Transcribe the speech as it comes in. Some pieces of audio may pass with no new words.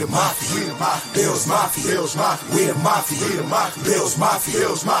Mafia, Bills Mafia, we the Mafia, Bills Mafia,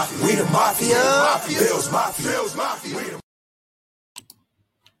 we the Mafia, Bills Mafia.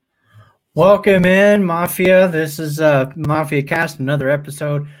 Welcome in, Mafia. This is Mafia Cast, another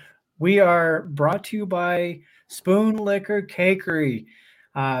episode. We are brought to you by Spoon Liquor Cakery.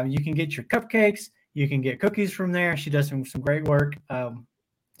 You can get your cupcakes. You can get cookies from there. She does some great work.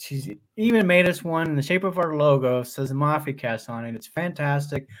 She's even made us one in the shape of our logo. It says Mafia Cast on it. It's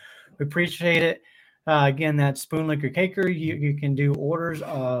fantastic. We appreciate it. Again, that's Spoon Liquor Cakery. You can do orders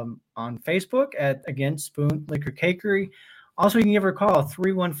on Facebook at, again, Spoon Liquor Cakery. Also, you can give her a call,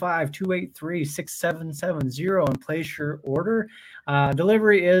 315-283-6770, and place your order.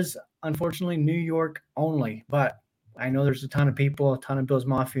 Delivery is, unfortunately, New York only, but I know there's a ton of Bills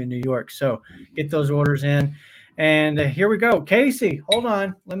Mafia in New York, so get those orders in. And here we go. Casey, hold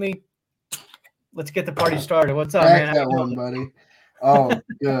on. Let's get the party started. What's up, man? That one, buddy. Oh,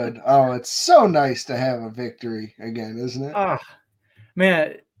 good. Oh, it's so nice to have a victory again, isn't it? Oh,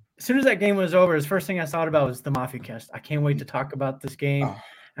 man. As soon as that game was over, the first thing I thought about was the Mafia Cast. I can't wait to talk about this game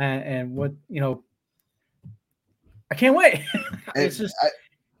and what, I can't wait. It's just,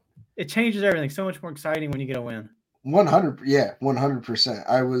 it changes everything. So much more exciting when you get a win. 100%.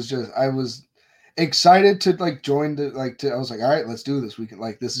 I was excited to join I was like, all right, let's do this. We can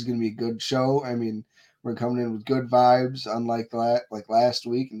this is going to be a good show. I mean, we're coming in with good vibes, unlike last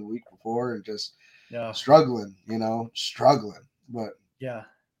week and the week before, and just struggling, but yeah.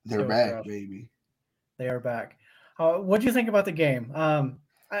 They're back, baby. They are back. What do you think about the game? I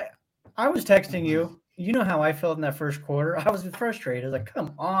was texting you. You know how I felt in that first quarter. I was frustrated. I was like,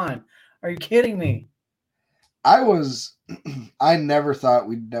 come on. Are you kidding me? I never thought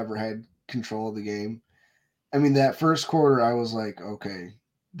we'd never had control of the game. I mean, that first quarter, I was like, okay,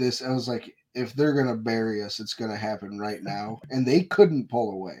 I was like, if they're going to bury us, it's going to happen right now. And they couldn't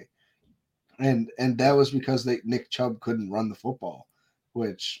pull away. And that was because Nick Chubb couldn't run the football.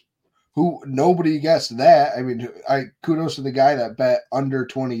 Which, nobody guessed that. I mean, kudos to the guy that bet under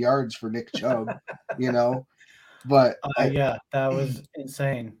 20 yards for Nick Chubb, But that was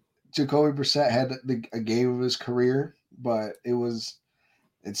insane. Jacoby Brissett had a game of his career, but it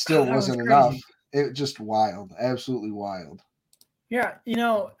still wasn't enough. It just wild, absolutely wild. Yeah,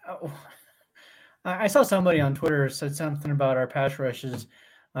 I saw somebody on Twitter said something about our pass rushes,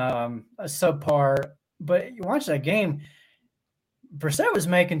 a subpar. But you watch that game. Brissett was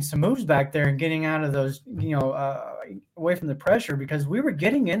making some moves back there and getting out of those, away from the pressure, because we were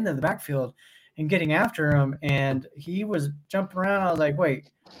getting into the backfield and getting after him, and he was jumping around. I was like, wait,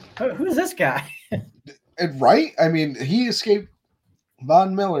 who's this guy? Right? I mean, he escaped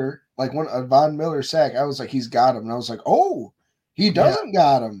Von Miller, a Von Miller sack. I was like, he's got him. And I was like, oh, he doesn't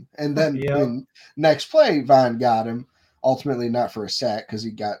got him. And then next play, Von got him. Ultimately not for a sack because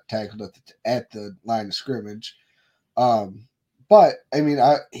he got tackled at the line of scrimmage. But I mean,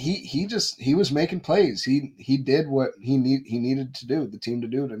 he was making plays. He did what he needed to do, the team to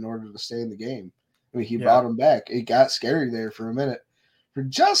do it in order to stay in the game. I mean, he brought him back. It got scary there for a minute. For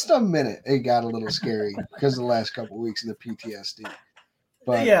just a minute, it got a little scary because of the last couple of weeks of the PTSD.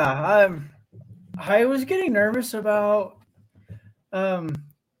 But I was getting nervous about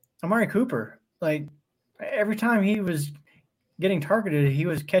Amari Cooper. Like, every time he was getting targeted, he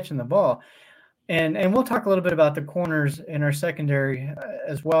was catching the ball. And we'll talk a little bit about the corners in our secondary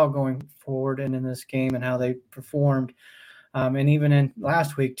as well going forward and in this game and how they performed, and even in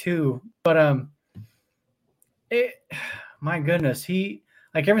last week too. But my goodness,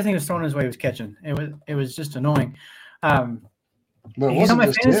 everything was thrown his way, he was catching. It was just annoying. He's on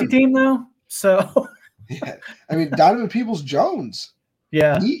my fantasy team though, so yeah. I mean, Donovan Peoples-Jones.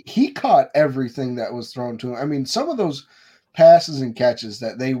 Yeah, he caught everything that was thrown to him. I mean, some of those passes and catches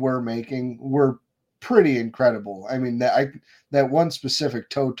that they were making were pretty incredible. I mean, that one specific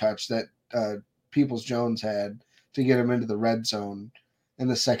toe touch that Peoples-Jones had to get him into the red zone in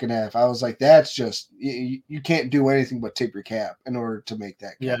the second half, I was like, that's just you can't do anything but tip your cap in order to make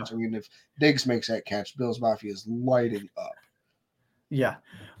that catch. Yeah. I mean, if Diggs makes that catch, Bills Mafia is lighting up. Yeah.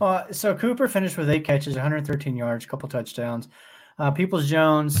 So Cooper finished with 8 catches, 113 yards, a couple touchdowns.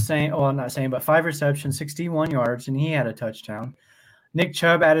 Peoples-Jones, 5 receptions, 61 yards, and he had a touchdown. Nick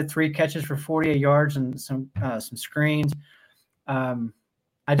Chubb added 3 catches for 48 yards and some screens. I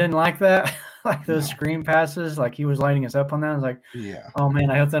didn't like that, those screen passes. He was lighting us up on that. I was like, oh man,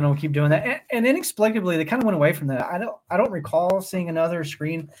 I hope they don't keep doing that. And inexplicably, they kind of went away from that. I don't recall seeing another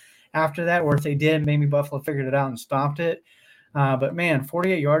screen after that, or if they did, maybe Buffalo figured it out and stopped it. But man,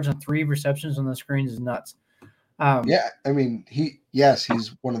 48 yards and 3 receptions on the screens is nuts. I mean,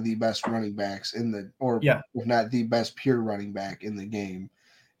 he's one of the best running backs if not the best pure running back in the game.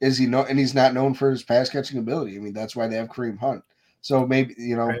 Is he and he's not known for his pass catching ability. I mean, that's why they have Kareem Hunt. So maybe,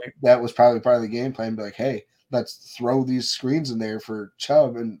 Right. that was probably part of the game plan. Be like, hey, let's throw these screens in there for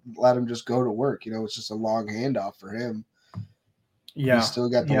Chubb and let him just go to work. It's just a long handoff for him. Yeah. He's still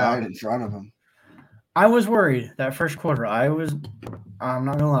got the line in front of him. I was worried that first quarter. I'm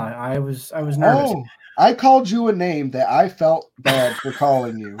not gonna lie. I was nervous. Oh, I called you a name that I felt bad for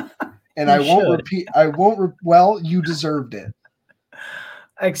calling you. And I won't repeat. Well, you deserved it.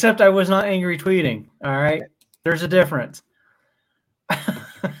 Except I was not angry tweeting. All right. There's a difference. I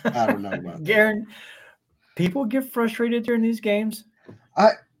don't know about that. People get frustrated during these games.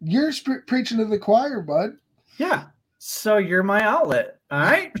 You're preaching to the choir, bud. Yeah. So you're my outlet. All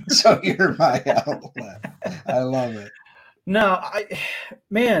right. So you're my outlet. I love it. No,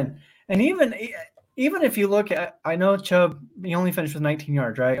 and even if you look at, I know Chubb, he only finished with 19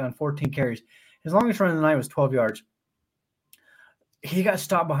 yards, right, on 14 carries. His longest run of the night was 12 yards. He got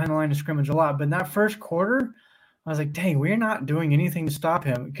stopped behind the line of scrimmage a lot, but in that first quarter, I was like, dang, we're not doing anything to stop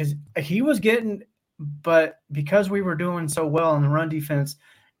him, because he was getting, but because we were doing so well in the run defense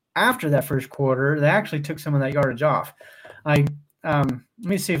after that first quarter, they actually took some of that yardage off. Let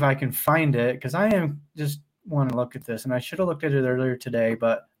me see if I can find it, because I am just want to look at this, and I should have looked at it earlier today,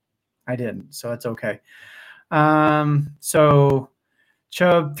 but I didn't, so it's okay. So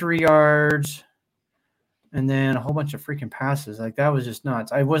Chubb 3 yards, and then a whole bunch of freaking passes. Like, that was just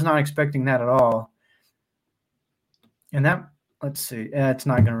nuts. I was not expecting that at all. And that, let's see, it's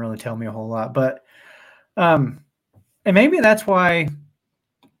not going to really tell me a whole lot, but and maybe that's why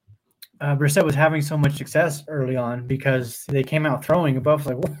Brissett was having so much success early on, because they came out throwing above.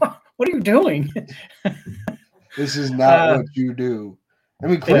 Like, what are you doing? This is not what you do. I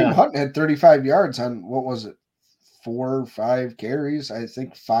mean, Kareem Hunt had 35 yards on, what was it, 4 or 5 carries, I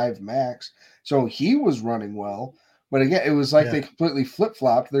think 5 max. So he was running well. But again, it was like they completely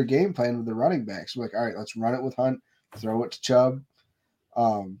flip-flopped their game plan with the running backs. Like, all right, let's run it with Hunt, throw it to Chubb.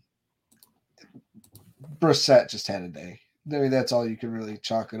 Brissett just had a day. I mean, that's all you can really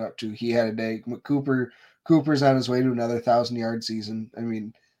chalk it up to. He had a day. Cooper's on his way to another 1,000-yard season. I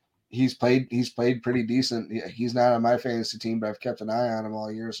mean, he's played pretty decent. He's not on my fantasy team, but I've kept an eye on him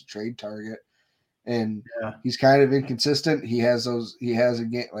all year as a trade target. And he's kind of inconsistent. He has a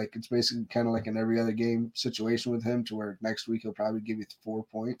game, like, it's basically kind of like an every other game situation with him, to where next week he'll probably give you 4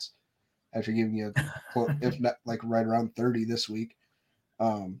 points after giving you, if not like right around 30 this week.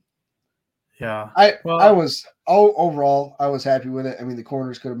 Overall, I was happy with it. I mean, the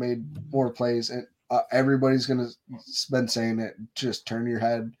corners could have made more plays, and everybody's going to been saying it, just turn your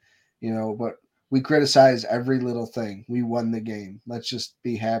head, but we criticize every little thing. We won the game. Let's just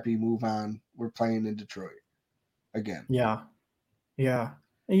be happy, move on. We're playing in Detroit again. Yeah.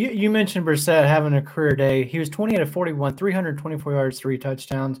 You mentioned Brissett having a career day. He was 28 of 41, 324 yards, 3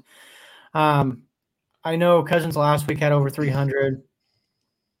 touchdowns. I know Cousins last week had over 300.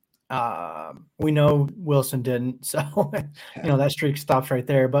 We know Wilson didn't, so that streak stops right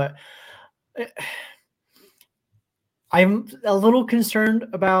there. But I'm a little concerned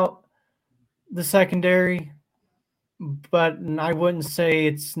about the secondary, but I wouldn't say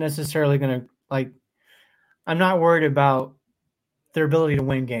it's necessarily going to, I'm not worried about their ability to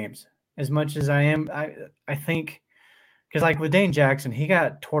win games as much as I am. I think, because with Dane Jackson, he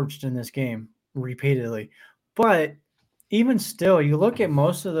got torched in this game repeatedly, but even still, you look at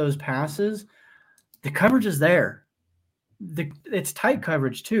most of those passes, the coverage is there. It's tight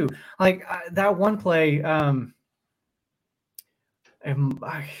coverage too. That one play,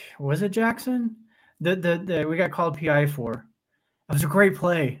 was it Jackson? The we got called PI for. It was a great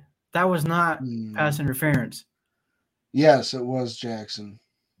play. That was not pass interference. Yes, it was Jackson.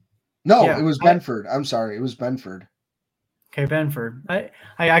 No, it was Benford. I'm sorry, it was Benford. Okay, Benford.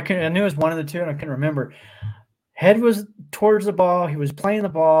 I knew it was one of the two, and I couldn't remember. Head was towards the ball. He was playing the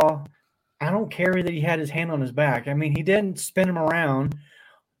ball. I don't care that he had his hand on his back. I mean, he didn't spin him around.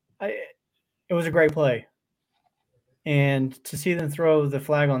 It was a great play. And to see them throw the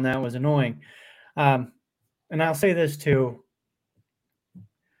flag on that was annoying. And I'll say this too.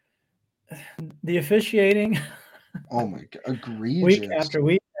 The officiating. Oh my God, egregious. Week after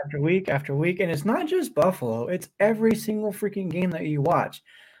week after week after week. And it's not just Buffalo. It's every single freaking game that you watch.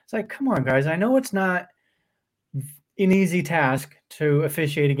 It's like, come on, guys. I know it's not an easy task to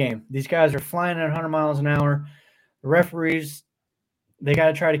officiate a game. These guys are flying at 100 miles an hour. The referees, they got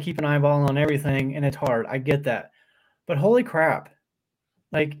to try to keep an eyeball on everything, and it's hard. I get that. But holy crap.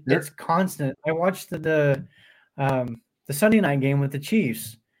 It's constant. I watched the Sunday night game with the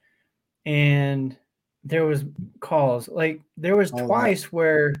Chiefs, and there was calls. There was twice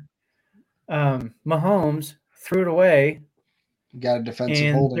where Mahomes threw it away, Got a defensive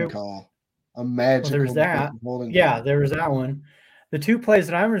And holding call. A well, there was magical that. defensive holding Yeah, call. there was that one. The two plays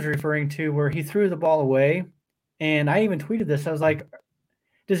that I was referring to where he threw the ball away, and I even tweeted this. I was like,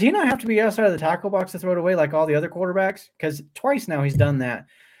 does he not have to be outside of the tackle box to throw it away like all the other quarterbacks? Because twice now he's done that.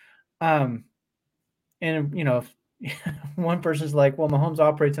 And, one person's like, well, Mahomes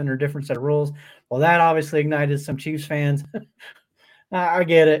operates under a different set of rules. Well, that obviously ignited some Chiefs fans. I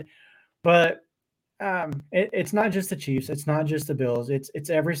get it. But it's not just the Chiefs. It's not just the Bills. It's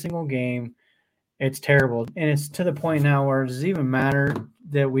every single game. It's terrible. And it's to the point now where does it even matter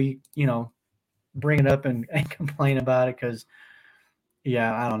that we, bring it up and complain about it? Because,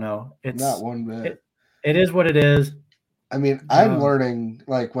 yeah, I don't know. Not one bit. It is what it is. I mean, I'm learning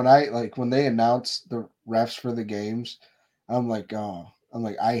when they announce the refs for the games, I'm like,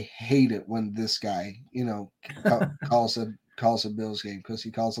 I hate it when this guy, calls a Bills game because he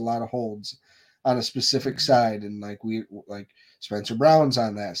calls a lot of holds on a specific side, and like Spencer Brown's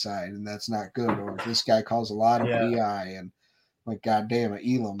on that side, and that's not good. Or this guy calls a lot of PI, and like, goddamn it,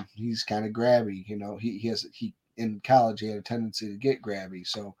 Elam, he's kind of grabby. He in college he had a tendency to get grabby,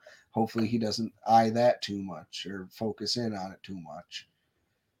 so hopefully he doesn't eye that too much or focus in on it too much.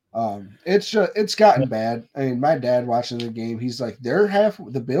 It's gotten bad. I mean, my dad watching the game, he's like,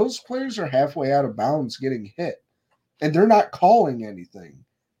 the Bills players are halfway out of bounds getting hit, and they're not calling anything.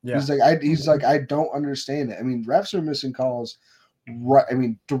 Yeah. He's like, I don't understand it. I mean, refs are missing calls, right? I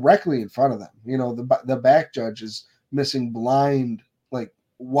mean, directly in front of them. The back judge is missing blind, like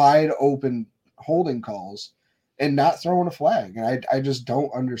wide open holding calls, and not throwing a flag. And I just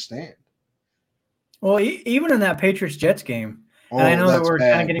don't understand. Well, even in that Patriots-Jets game, and I know that we're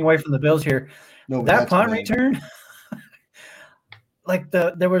kind of getting away from the Bills here. No, that punt return, like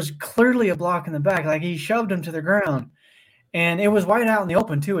there was clearly a block in the back. Like he shoved him to the ground, and it was wide out in the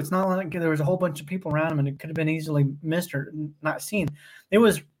open too. It's not like there was a whole bunch of people around him, and it could have been easily missed or not seen. It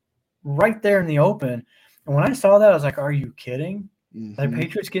was right there in the open. And when I saw that, I was like, "Are you kidding? Mm-hmm. The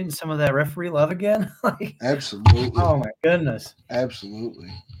Patriots getting some of that referee love again?" Absolutely. Oh my goodness. Absolutely.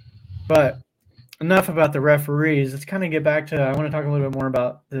 But enough about the referees. Let's kind of get back to. I want to talk a little bit more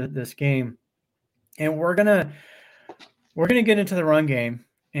about this game, and we're gonna get into the run game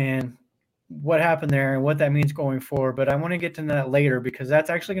and what happened there and what that means going forward. But I want to get to that later because that's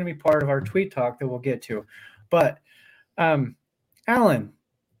actually going to be part of our tweet talk that we'll get to. But Alan,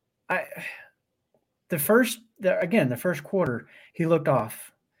 the first quarter, he looked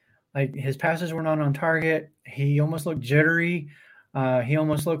off. Like his passes were not on target. He almost looked jittery. He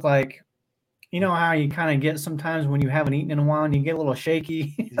almost looked like, you know how you kind of get sometimes when you haven't eaten in a while and you get a little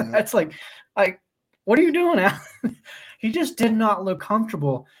shaky. Yeah. That's like, what are you doing, Alan? He just did not look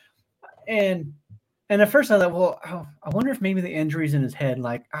comfortable. And at first I thought, well, I wonder if maybe the injury's in his head.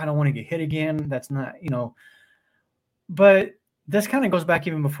 Like, I don't want to get hit again. That's not, But this kind of goes back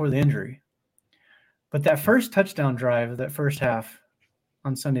even before the injury. But that first touchdown drive, that first half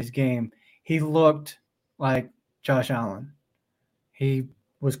on Sunday's game, he looked like Josh Allen. He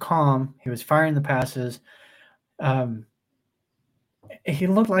was calm. He was firing the passes. He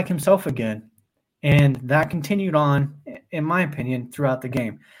looked like himself again. And that continued on, in my opinion, throughout the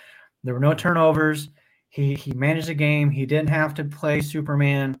game. There were no turnovers. He managed the game. He didn't have to play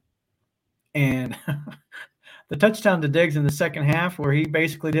Superman. And the touchdown to Diggs in the second half where he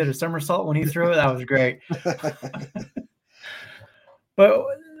basically did a somersault when he threw it, that was great. But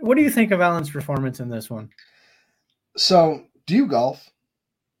what do you think of Allen's performance in this one? So, do you golf?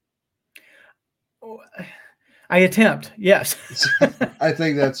 I attempt, yes. I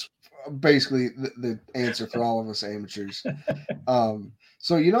think that's basically the answer for all of us amateurs.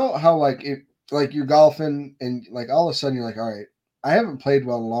 So you know how like you're golfing and like all of a sudden you're like, all right, I haven't played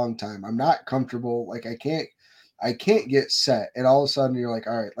well in a long time. I'm not comfortable. Like I can't get set. And all of a sudden you're like,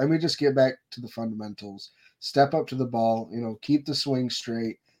 all right, let me just get back to the fundamentals. Step up to the ball, keep the swing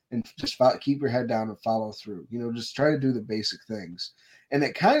straight and just keep your head down and follow through. Just try to do the basic things. And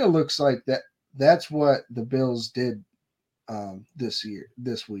it kind of looks like that's what the Bills did this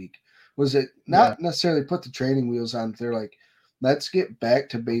week. Was it not necessarily put the training wheels on? They're like, let's get back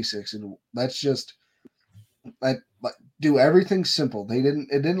to basics and let's just do everything simple. It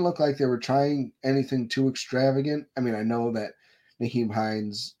didn't look like they were trying anything too extravagant. I mean, I know that Naheem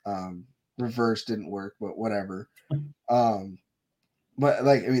Hines reverse didn't work, but whatever. But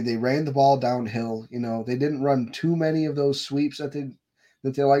they ran the ball downhill. They didn't run too many of those sweeps that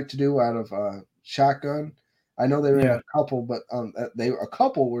they like to do out of shotgun. I know they ran a couple, but a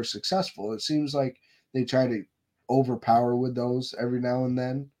couple were successful. It seems like they try to overpower with those every now and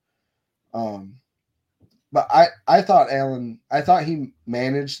then. But I thought he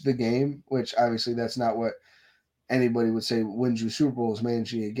managed the game, which obviously that's not what anybody would say wins you Super Bowl is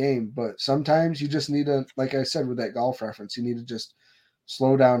managing a game, but sometimes you just need to, like I said with that golf reference, you need to just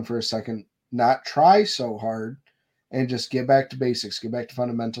slow down for a second, not try so hard, and just get back to basics, get back to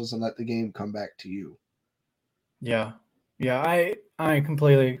fundamentals, and let the game come back to you. Yeah. Yeah, I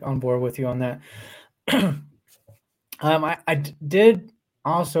completely on board with you on that. I did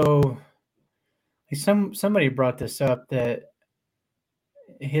also somebody brought this up that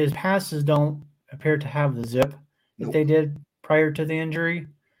his passes don't appear to have the zip that they did prior to the injury.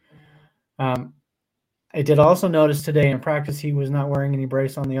 I did also notice today in practice he was not wearing any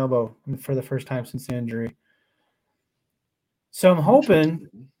brace on the elbow for the first time since the injury. So I'm hoping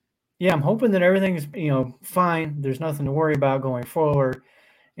that everything's fine. There's nothing to worry about going forward,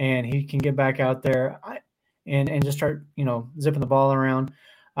 and he can get back out there and just start zipping the ball around.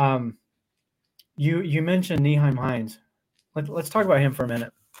 You mentioned Nyheim Hines. Let's talk about him for a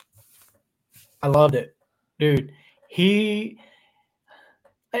minute. I loved it, dude.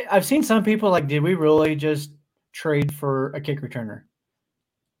 I've seen some people like, did we really just trade for a kick returner?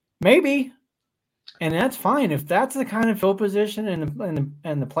 Maybe, and that's fine if that's the kind of field position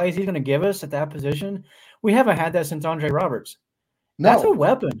and the plays he's going to give us at that position. We haven't had that since Andre Roberts. No. That's a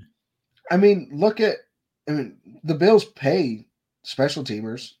weapon. I mean, the Bills pay special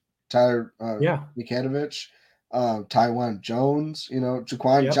teamers. Tyler Mikanovich, Taiwan Jones.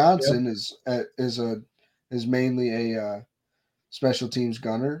 Jaquan Johnson is mainly a special teams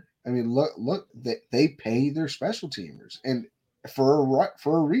gunner. I mean, look, they pay their special teamers, and for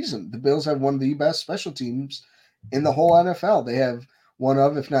a reason. The Bills have one of the best special teams in the whole NFL. They have one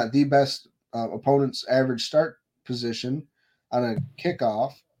of, if not the best, opponent's average start position on a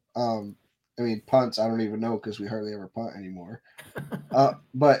kickoff. Punts, I don't even know because we hardly ever punt anymore.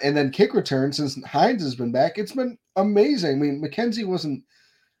 And then kick return, since Hines has been back, it's been amazing. I mean, McKenzie wasn't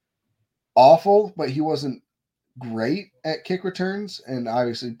awful, but he wasn't great at kick returns, and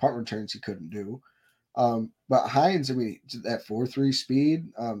obviously punt returns he couldn't do. But Hines, that 4.3 speed,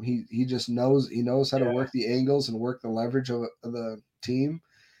 he just knows how to work the angles and work the leverage of the team.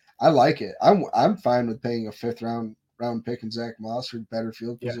 I like it. I'm fine with paying a 5th round pick in Zach Moss for better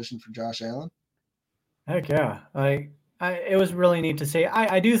field position for Josh Allen. Heck yeah. It was really neat to see.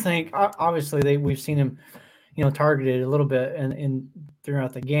 I do think obviously we've seen him, targeted a little bit in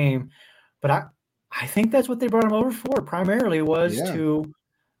throughout the game, but I think that's what they brought him over for primarily was to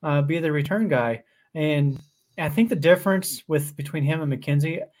be the return guy. And I think the difference between him and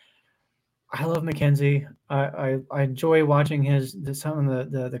McKenzie, I love McKenzie. I enjoy watching some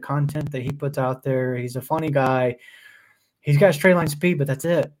of the content that he puts out there. He's a funny guy. He's got straight line speed, but that's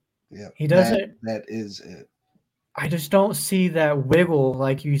it. Yeah, he doesn't. That is it. I just don't see that wiggle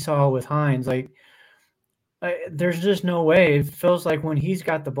like you saw with Hines. There's just no way. It feels like when he's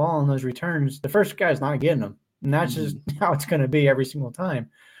got the ball in those returns, the first guy's not getting them, and that's just how it's going to be every single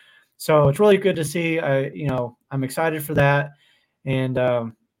time. So it's really good to see. I'm excited for that. And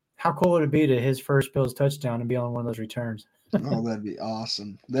how cool would it be to his first Bills touchdown and be on one of those returns? Oh, that'd be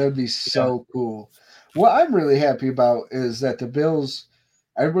awesome. That would be so cool. What I'm really happy about is that the Bills,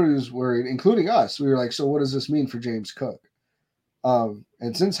 everybody was worried, including us. We were like, so what does this mean for James Cook?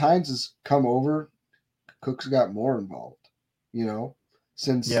 And since Hines has come over, Cook's got more involved,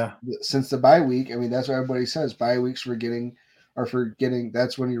 since the bye week. That's what everybody says. Bye weeks for getting,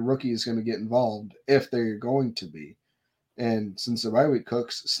 that's when your rookie is going to get involved if they're going to be. And since the bye week,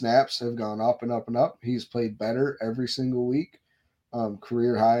 Cook's snaps have gone up and up and up. He's played better every single week.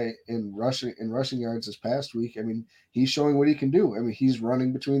 Career high in rushing yards this past week. He's showing what he can do. He's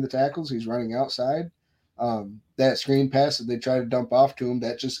running between the tackles. He's running outside. That screen pass that they tried to dump off to him,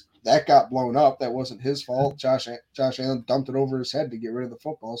 that got blown up. That wasn't his fault. Josh Allen dumped it over his head to get rid of the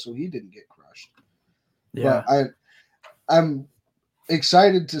football, so he didn't get crushed. Yeah. But I'm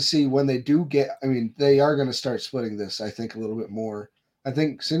excited to see when they do get. They are going to start splitting this, I think, a little bit more. I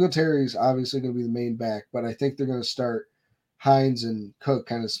think Singletary is obviously going to be the main back, but I think they're going to start Hines and Cook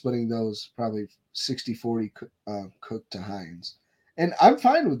kind of splitting those probably 60-40 Cook to Hines. And I'm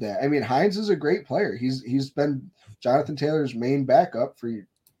fine with that. Hines is a great player. He's been Jonathan Taylor's main backup for a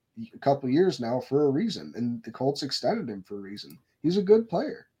couple of years now for a reason, and the Colts extended him for a reason. He's a good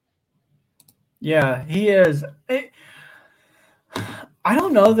player. Yeah, he is. I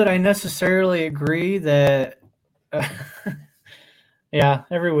don't know that I necessarily agree that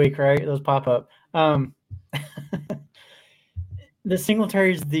every week, right? Those pop up. The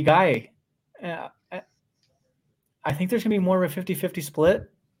Singletary's the guy. I think there's going to be more of a 50-50 split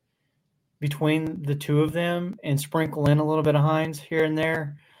between the two of them and sprinkle in a little bit of Hines here and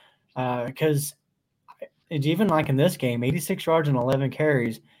there. Because even like in this game, 86 yards and 11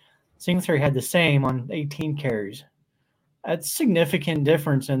 carries, Singletary had the same on 18 carries. That's significant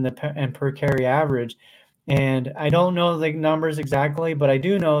difference in the per carry average. And I don't know the numbers exactly, but I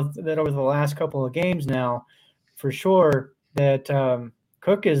do know that over the last couple of games now, for sure, that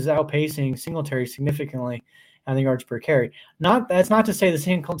Cook is outpacing Singletary significantly on the yards per carry. That's not to say the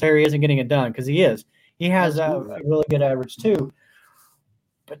Singletary isn't getting it done, because he is. He has a really good average too.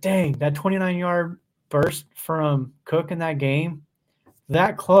 But dang, that 29-yard burst from Cook in that game,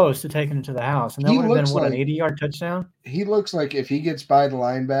 that close to taking it to the house. And that would have been, an 80-yard touchdown? He looks like if he gets by the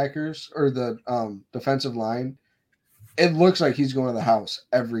linebackers or the defensive line, it looks like he's going to the house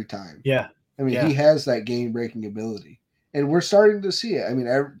every time. Yeah. I mean, he has that game-breaking ability. And we're starting to see it. I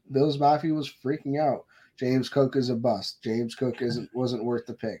mean, Bills Mafia was freaking out. James Cook is a bust. James Cook wasn't worth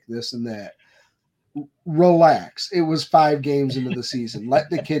the pick. This and that. Relax. It was 5 games into the season. Let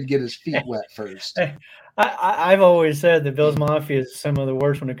the kid get his feet wet first. I've always said that Bills Mafia is some of the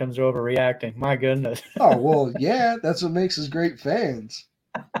worst when it comes to overreacting. My goodness. Oh, well, yeah. That's what makes us great fans.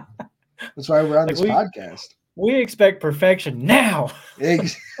 That's why we're on this podcast. We expect perfection now.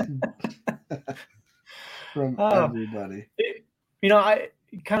 From everybody. I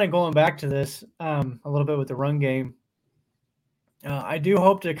kind of going back to this a little bit with the run game. I do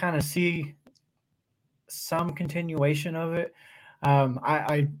hope to kind of see some continuation of it.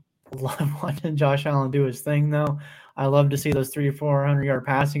 I love watching Josh Allen do his thing, though. I love to see those 300 or 400 yard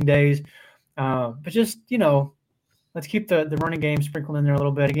passing days. But just, let's keep the running game sprinkled in there a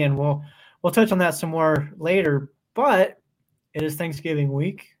little bit. Again, we'll touch on that some more later, but it is Thanksgiving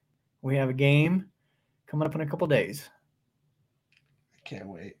week. We have a game coming up in a couple days. I can't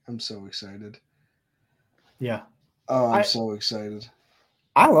wait. I'm so excited. Yeah. Oh, I'm so excited.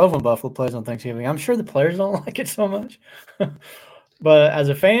 I love when Buffalo plays on Thanksgiving. I'm sure the players don't like it so much. But as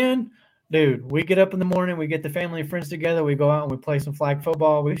a fan, dude, we get up in the morning, we get the family and friends together, we go out and we play some flag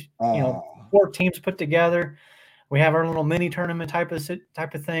football. We 4 teams put together. We have our little mini tournament type of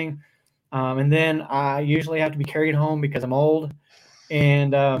thing. And then I usually have to be carried home because I'm old.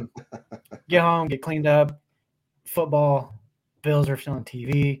 And get home, get cleaned up, football, Bills are still on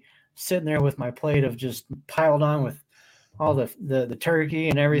TV, sitting there with my plate of just piled on with all the turkey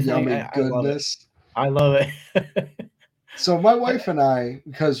and everything. Yummy goodness. I love it. So my wife and I,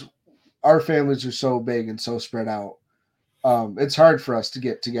 because our families are so big and so spread out, it's hard for us to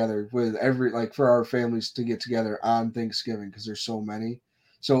get together with for our families to get together on Thanksgiving because there's so many.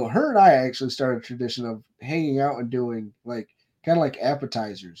 So her and I actually started a tradition of hanging out and doing kind of like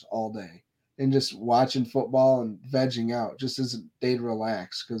appetizers all day and just watching football and vegging out just as a day to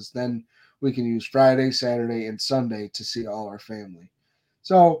relax, because then we can use Friday, Saturday, and Sunday to see all our family.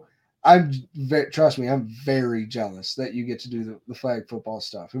 So trust me, I'm very jealous that you get to do the flag football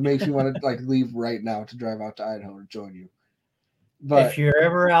stuff. It makes me want to leave right now to drive out to Idaho to join you. But if you're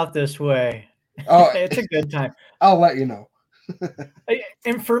ever out this way, it's a good time. I'll let you know.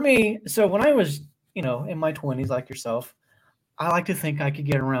 And for me, so when I was, in my 20s, like yourself, I like to think I could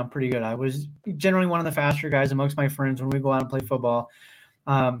get around pretty good. I was generally one of the faster guys amongst my friends when we go out and play football.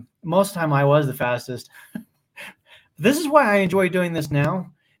 Most of the time I was the fastest. This is why I enjoy doing this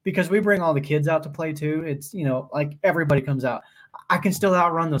now, because we bring all the kids out to play too. It's, everybody comes out. I can still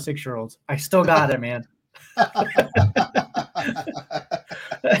outrun those 6-year-olds. I still got it, man.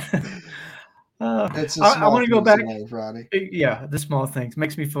 It's I want to go back. Life, Ronnie. Yeah, the small things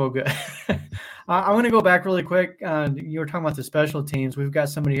makes me feel good. I want to go back really quick. You were talking about the special teams. We've got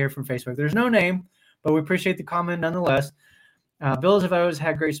somebody here from Facebook. There's no name, but we appreciate the comment nonetheless. Bills have always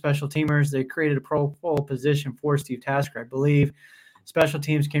had great special teamers. They created a Pro Bowl position for Steve Tasker, I believe. Special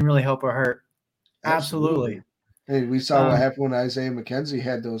teams can really help or hurt. Absolutely. Hey, we saw what happened when Isaiah McKenzie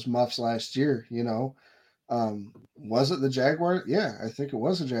had those muffs last year. Was it the Jaguars? Yeah, I think it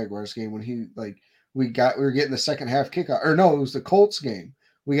was the Jaguars game when he we were getting the second half kickoff. Or no, it was the Colts game.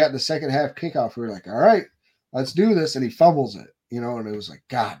 We got the second half kickoff. We were like, all right, let's do this. And he fumbles it, and it was like,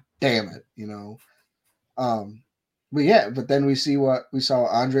 God damn it, But then we saw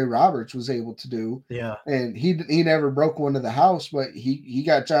Andre Roberts was able to do. Yeah. And he never broke one to the house, but he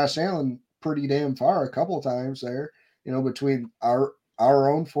got Josh Allen pretty damn far a couple of times there, between our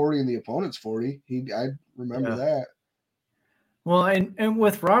own 40 and the opponent's 40. I remember that. Well, and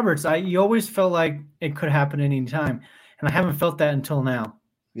with Roberts, you always felt like it could happen any time, and I haven't felt that until now.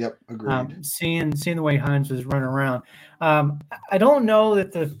 Yep, agreed. Seeing the way Hines was running around, I don't know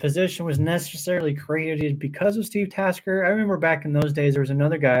that the position was necessarily created because of Steve Tasker. I remember back in those days there was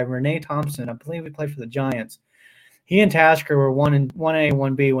another guy, Renee Thompson. I believe he played for the Giants. He and Tasker were 1A,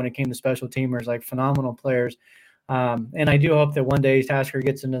 1B when it came to special teamers, phenomenal players. And I do hope that one day Tasker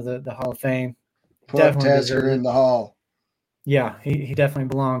gets into the Hall of Fame. Put Tasker in the Hall. Yeah, he definitely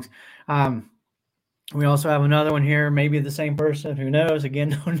belongs. We also have another one here, maybe the same person. Who knows?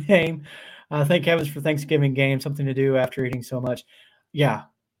 Again, no name. Thank heavens for Thanksgiving game, something to do after eating so much. Yeah,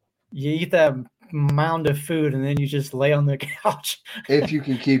 you eat that mound of food and then you just lay on the couch. If you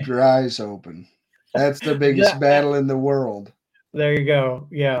can keep your eyes open. That's the biggest That, battle in the world. there you go.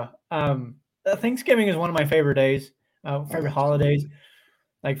 Yeah. Thanksgiving is one of my favorite days, favorite holidays.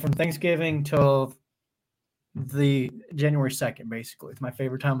 Like from Thanksgiving till the January 2nd, basically. It's my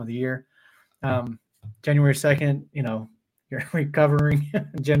favorite time of the year. January 2nd, you're recovering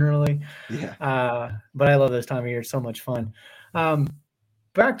generally. Yeah. But I love this time of year. It's so much fun.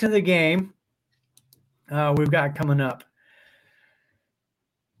 Back to the game we've got coming up.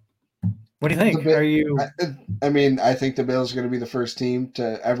 What do you think? Are you? I think the Bills are going to be the first team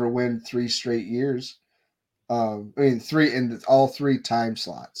to ever win 3 straight years. Three in all 3 time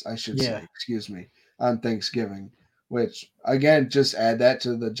slots, I should say. Excuse me, on Thanksgiving. Which again, just add that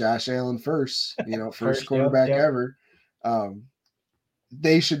to the Josh Allen first quarterback ever.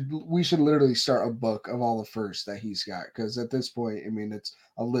 We should literally start a book of all the firsts that he's got, because at this point, it's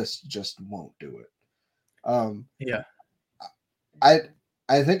a list just won't do it. Yeah.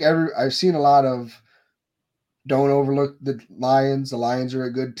 I think I've seen a lot of don't overlook the Lions. The Lions are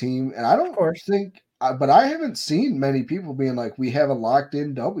a good team, and I don't think, but I haven't seen many people being like, we have a locked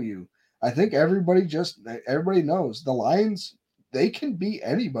in W. I think everybody knows the Lions. They can beat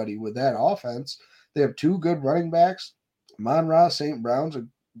anybody with that offense. They have 2 good running backs. Amon-Ra St. Brown's a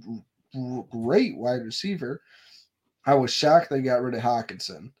great wide receiver. I was shocked they got rid of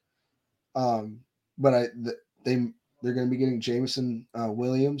Hawkinson. But they're going to be getting Jameson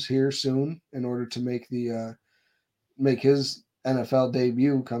Williams here soon in order to make his NFL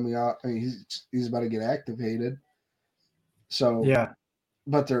debut coming out. He's about to get activated. So yeah,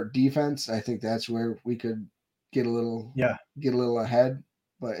 but their defense, I think that's where we could get a little ahead.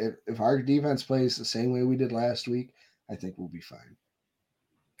 But if our defense plays the same way we did last week, I think we'll be fine.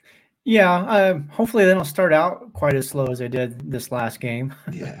 Yeah. Hopefully they don't start out quite as slow as they did this last game.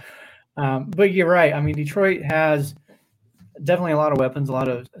 Yeah. But you're right. Detroit has definitely a lot of weapons, a lot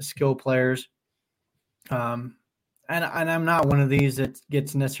of skilled players. And I'm not one of these that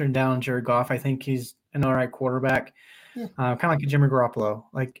gets necessarily down on Jared Goff. I think he's an all right quarterback, kind of like a Jimmy Garoppolo.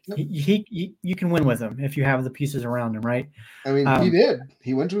 Like you can win with him if you have the pieces around him, right? He did.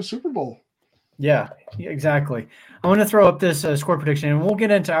 He went to a Super Bowl. Yeah, exactly. I want to throw up this score prediction, and we'll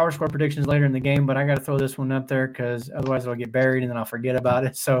get into our score predictions later in the game, but I got to throw this one up there because otherwise it'll get buried and then I'll forget about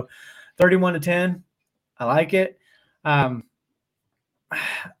it. So 31-10, I like it. My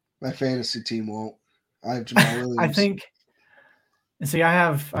fantasy team won't. I have Jamal Williams. I think. See,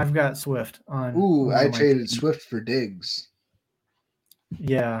 I've got Swift on. Ooh, I traded Swift for Diggs.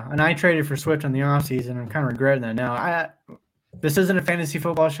 Yeah, and I traded for Swift in the offseason. I'm kind of regretting that now. This isn't a fantasy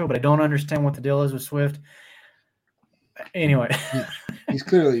football show, but I don't understand what the deal is with Swift. Anyway, he's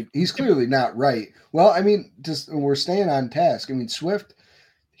clearly not right. Well, just we're staying on task. Swift,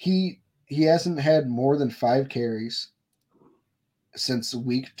 he hasn't had more than 5 carries since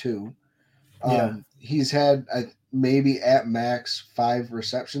week 2. He's had maybe at max 5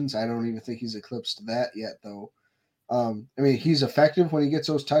 receptions. I don't even think he's eclipsed that yet, though. He's effective when he gets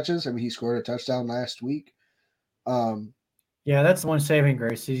those touches. He scored a touchdown last week. Yeah, that's the one saving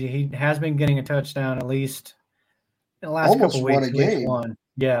grace. He has been getting a touchdown at least in the last couple weeks. Almost won a game.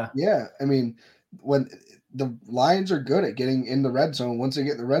 Yeah. Yeah. When the Lions are good at getting in the red zone, once they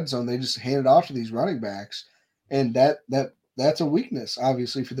get in the red zone, they just hand it off to these running backs. And that's a weakness,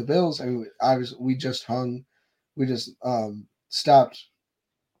 obviously, for the Bills. Obviously, we just stopped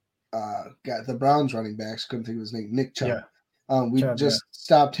got the Browns running backs, couldn't think of his name, Nick Chubb. Yeah. We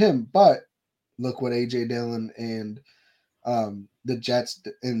stopped him, but look what AJ Dillon and the Jets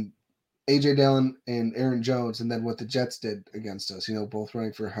and AJ Dillon and Aaron Jones, and then what the Jets did against us, both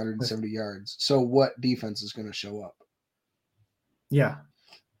running for 170 yards. So what defense is going to show up? Yeah.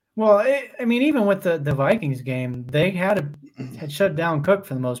 Well, even with the Vikings game, they had shut down Cook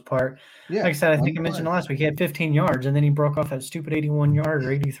for the most part. Yeah, like I said, I think I mentioned last week, he had 15 yards, and then he broke off that stupid 81 yard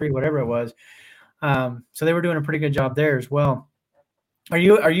or 83, whatever it was. So they were doing a pretty good job there as well. Are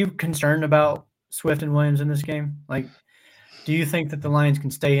you concerned about Swift and Williams in this game? Like, do you think that the Lions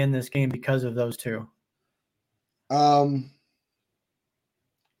can stay in this game because of those two? I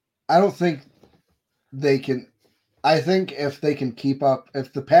don't think they can. I think if they can keep up, I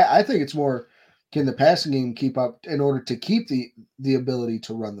think it's more, can the passing game keep up in order to keep the ability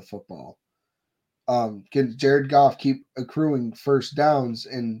to run the football? Can Jared Goff keep accruing first downs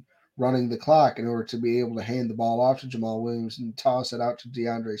and running the clock in order to be able to hand the ball off to Jamal Williams and toss it out to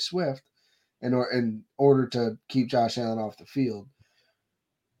DeAndre Swift in order to keep Josh Allen off the field.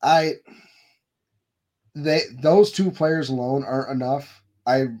 Those two players alone aren't enough.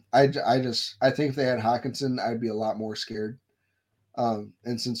 I think if they had Hawkinson, I'd be a lot more scared.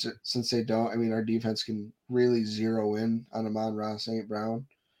 And since they don't, I mean, our defense can really zero in on Amon-Ra St. Brown.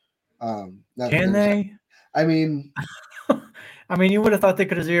 Can they? I mean, you would have thought they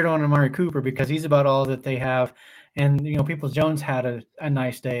could have zeroed on Amari Cooper because he's about all that they have. And, Peoples-Jones had a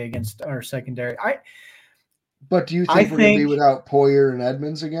nice day against our secondary. But do you think we're going to be without Poyer and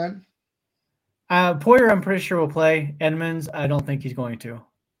Edmonds again? Poyer, I'm pretty sure will play. Edmonds, I don't think he's going to.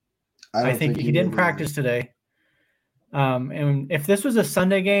 I think he didn't practice today. And if this was a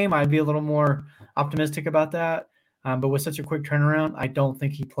Sunday game, I'd be a little more optimistic about that. But with such a quick turnaround, I don't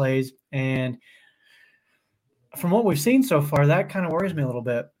think he plays. And from what we've seen so far, that kind of worries me a little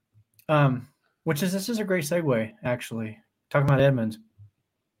bit. This is a great segue, actually, talking about Edmonds.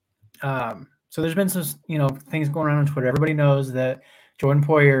 So there's been some, things going around on Twitter. Everybody knows that Jordan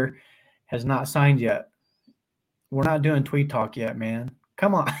Poyer has not signed yet. We're not doing tweet talk yet, man.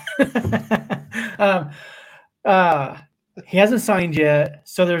 Come on. He hasn't signed yet.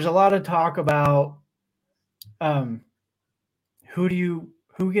 So there's a lot of talk about who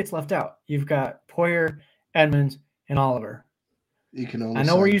gets left out. You've got Poyer, Edmonds, and Oliver. You can only I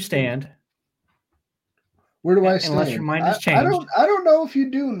know where you stand. Where do I stand? Unless your mind has changed. I don't know if you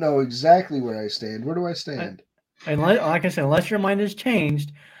do know exactly where I stand. Where do I stand? Like I said, unless your mind has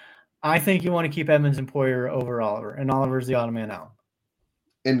changed, I think you want to keep Edmonds and Poyer over Oliver, and Oliver's the odd man out.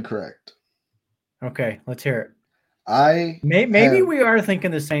 Incorrect. Okay, let's hear it. Maybe we are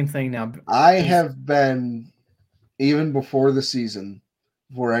thinking the same thing now. I have been, even before the season,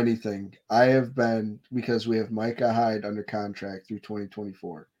 for anything, I have been, because we have Micah Hyde under contract through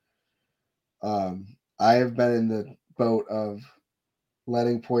 2024. I have been in the boat of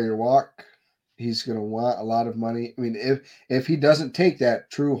letting Poyer walk. He's going to want a lot of money. I mean, if he doesn't take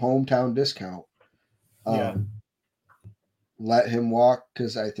that true hometown discount, let him walk,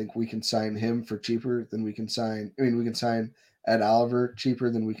 because I think we can sign him for cheaper than we can sign. I mean, we can sign Ed Oliver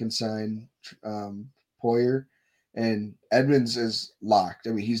cheaper than we can sign Poyer, and Edmonds is locked. I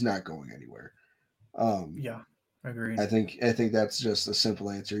mean, he's not going anywhere. Agreed. I think that's just a simple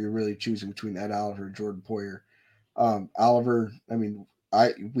answer. You're really choosing between Ed Oliver and Jordan Poyer. Oliver, I mean,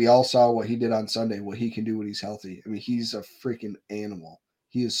 we all saw what he did on Sunday, what he can do when he's healthy. I mean, he's a freaking animal.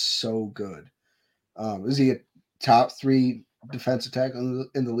 He is so good. Is he a top 3 defensive tackle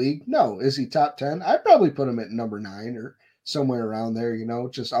in the league? No. Is he top 10? I'd probably put him at number 9 or somewhere around there,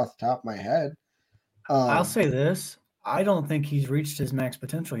 just off the top of my head. I'll say this. I don't think he's reached his max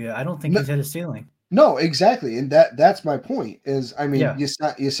potential yet. I don't think he's hit his ceiling. No, exactly. And that's my point is, I mean, you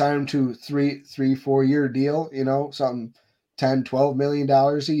sign him to 3-4 year deal, something $10, $12 million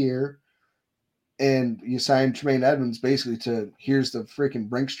a year. And you sign Tremaine Edmonds basically to, here's the freaking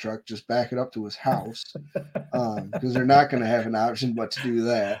Brinks truck, just back it up to his house. Because they're not going to have an option but to do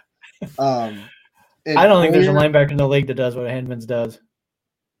that. I don't think there's a linebacker in the league that does what Edmonds does.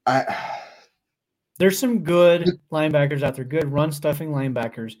 There's some good linebackers out there, good run stuffing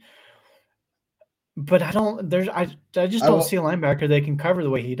linebackers. But I just don't see a linebacker that can cover the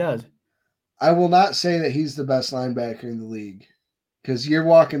way he does. I will not say that he's the best linebacker in the league, because you're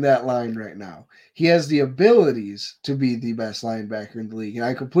walking that line right now. He has the abilities to be the best linebacker in the league, and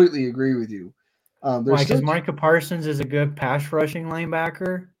I completely agree with you. Why? Because Micah Parsons is a good pass rushing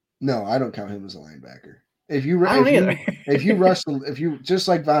linebacker? No, I don't count him as a linebacker. If you just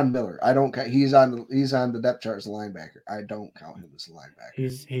like Von Miller, I don't count. He's on the depth chart as a linebacker. I don't count him as a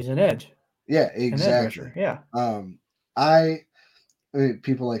linebacker. He's an edge. Yeah, exactly. Yeah. I mean,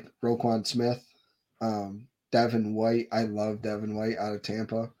 people like Roquan Smith, Devin White. I love Devin White out of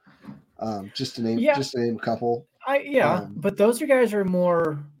Tampa. Just to name a couple. But those guys are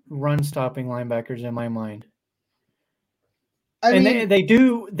more run stopping linebackers in my mind. They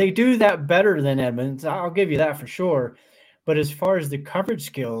do that better than Edmonds. I'll give you that for sure. But as far as the coverage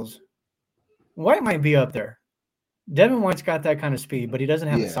skills, White might be up there. Devin White's got that kind of speed, but he doesn't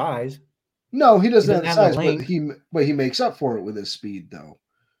have the size. No, he doesn't have the size, but he makes up for it with his speed, though.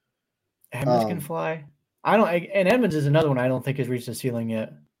 Edmonds can fly. And Edmonds is another one I don't think has reached the ceiling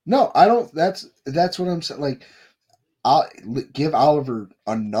yet. No, I don't. That's what I'm saying. Like, I'll give Oliver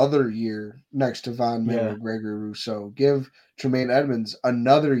another year next to Von Miller, Gregory Rousseau. Give Tremaine Edmonds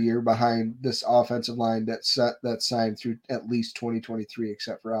another year behind this offensive line that's signed through at least 2023,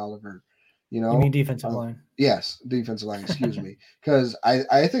 except for Oliver. You mean defensive line? Yes, defensive line. Excuse me, because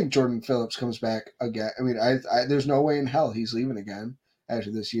I think Jordan Phillips comes back again. I mean, I there's no way in hell he's leaving again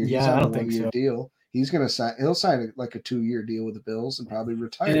after this year. Yeah, he's on I don't think so. Deal. he's going to sign. He'll sign like a 2-year deal with the Bills and probably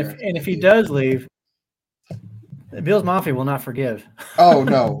retire. And if he does leave, the Bills Mafia will not forgive. Oh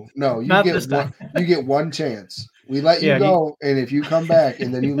no, you Not get this time. You get one chance. We let you go, and if you come back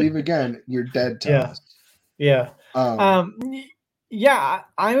and then you leave again, you're dead to us. Yeah. Yeah,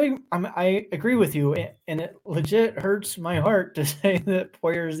 I agree with you, and it legit hurts my heart to say that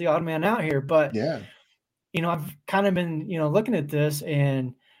Poyer is the odd man out here. But yeah, I've kind of been looking at this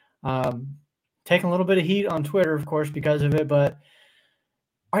and taking a little bit of heat on Twitter, of course, because of it. But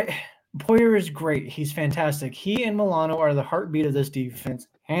Poyer is great. He's fantastic. He and Milano are the heartbeat of this defense,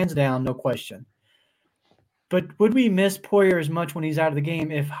 hands down, no question. But would we miss Poyer as much when he's out of the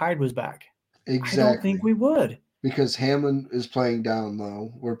game if Hyde was back? exactly. I don't think we would. Because Hamlin is playing down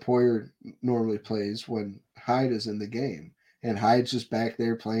low, where Poyer normally plays when Hyde is in the game. And Hyde's just back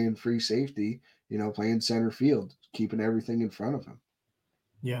there playing free safety, playing center field, keeping everything in front of him.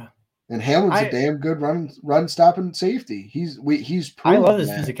 Yeah. And Hamlin's a damn good run stopping safety. He's proven I love his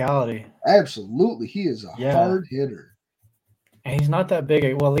that. physicality. Absolutely. He is a hard hitter. And he's not that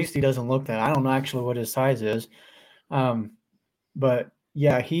big. Well, at least he doesn't look that. I don't know actually what his size is. But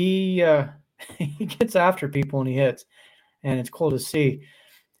yeah, he he gets after people when he hits, and it's cool to see.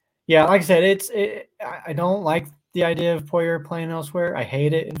 Yeah, like I said, I don't like the idea of Poyer playing elsewhere. I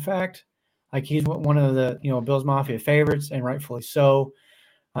hate it, in fact. Like, he's one of the Bills Mafia favorites, and rightfully so.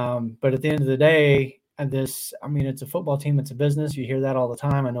 But at the end of the day, it's a football team, it's a business. You hear that all the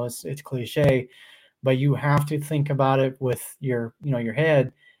time. I know it's cliche, but you have to think about it with your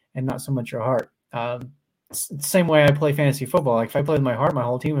head and not so much your heart. It's the same way I play fantasy football. Like, if I played with my heart, my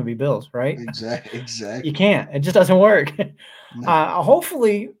whole team would be Bills, right? Exactly. You can't. It just doesn't work. No.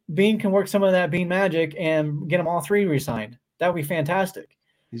 Hopefully, Bean can work some of that Bean magic and get them all three re-signed. That would be fantastic.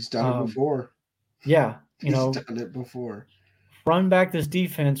 He's done it before. Yeah. He's done it before. Run back this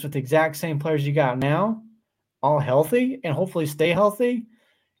defense with the exact same players you got now, all healthy, and hopefully stay healthy.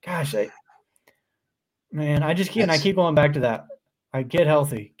 Gosh, I keep going back to that. Get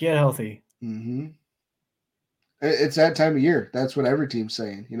healthy. Mm-hmm. It's that time of year. That's what every team's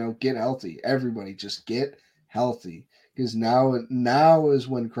saying. Get healthy. Everybody just get healthy, because now is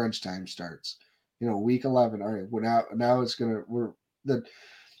when crunch time starts. Week 11. All right, now it's the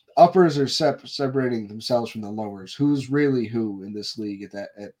uppers are separating themselves from the lowers. Who's really who in this league at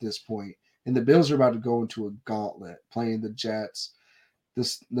this point? And the Bills are about to go into a gauntlet, playing the Jets,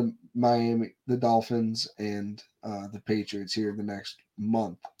 the Miami, the Dolphins, and the Patriots here the next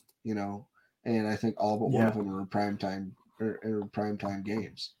month. And I think all but one of them are primetime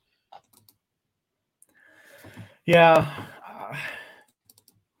games. Yeah,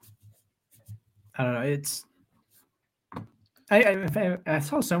 I don't know. I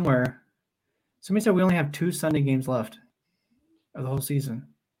saw somewhere somebody said we only have 2 Sunday games left of the whole season.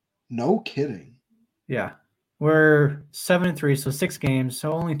 No kidding. Yeah, we're 7-3, so 6 games.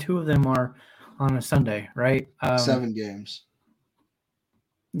 So only 2 of them are on a Sunday, right? 7 games.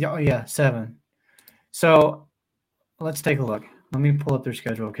 Yeah, 7. So let's take a look. Let me pull up their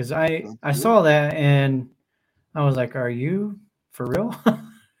schedule, because I saw that and I was like, "Are you for real?"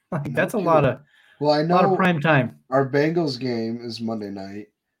 That's a lot of. Well, I know a lot of prime time. Our Bengals game is Monday night.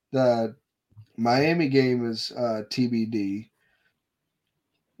 The Miami game is TBD.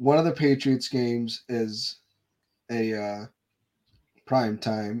 One of the Patriots games is a prime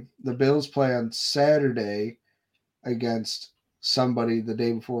time. The Bills play on Saturday against somebody the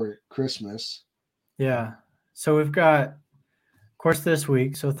day before Christmas. Yeah. So we've got, of course, this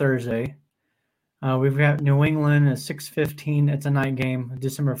week, so Thursday. We've got New England at 6:15. It's a night game,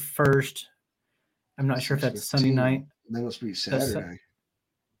 December 1st. I'm not sure if that's Sunday night. That must be Saturday.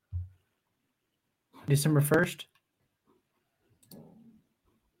 December 1st?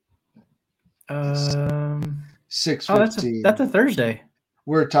 6:15. That's a Thursday.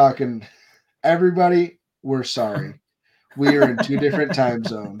 We're talking, everybody, we're sorry. We are in 2 different time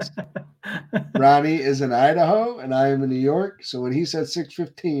zones. Ronnie is in Idaho and I am in New York. So when he said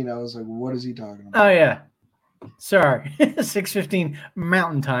 6:15, I was like, what is he talking about? Oh, yeah. Sorry. 6:15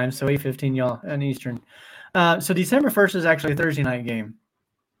 Mountain Time, so 8:15 y'all in Eastern. So December 1st is actually a Thursday night game.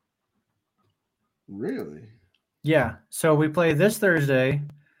 Really? Yeah. So we play this Thursday.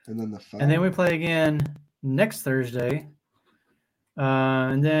 And then we play again next Thursday.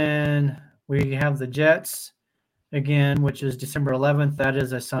 And then we have the Jets again, which is December 11th. That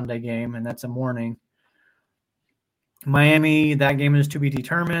is a Sunday game, and that's a morning. Miami, that game is to be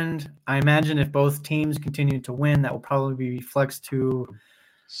determined. I imagine if both teams continue to win, that will probably be flexed to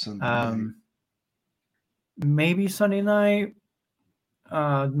maybe Sunday night.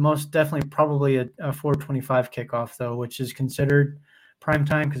 Most definitely probably a 4:25 kickoff, though, which is considered prime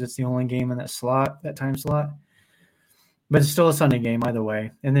time because it's the only game in that time slot. But it's still a Sunday game either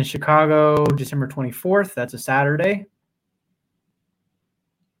way. And then Chicago, December 24th. That's a Saturday.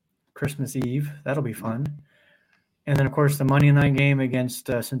 Christmas Eve. That'll be fun. And then, of course, the Monday night game against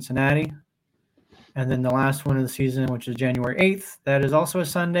Cincinnati. And then the last one of the season, which is January 8th. That is also a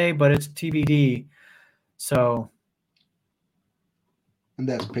Sunday, but it's TBD. So. And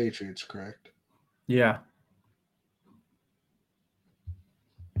that's Patriots, correct? Yeah.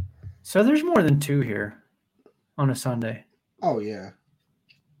 So there's more than 2 here on a Sunday. Oh, yeah.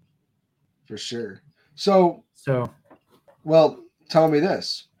 For sure. So, well, tell me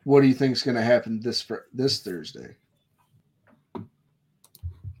this. What do you think is going to happen this Thursday?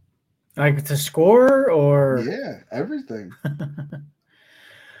 Like the score or? Yeah, everything.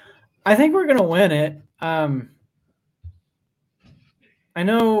 I think we're going to win it. I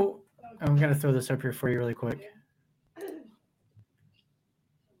know I'm going to throw this up here for you really quick.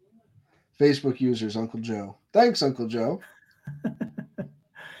 Facebook users, Uncle Joe. Thanks, Uncle Joe.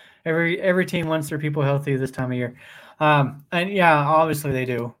 Every team wants their people healthy this time of year. And yeah, obviously they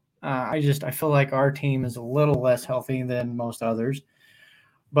do. I feel like our team is a little less healthy than most others.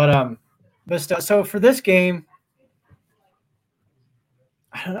 But so for this game,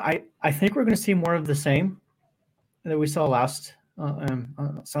 I think we're going to see more of the same that we saw last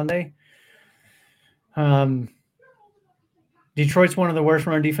Sunday. Detroit's one of the worst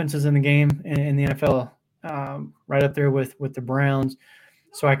run defenses in the game in the NFL, right up there with the Browns.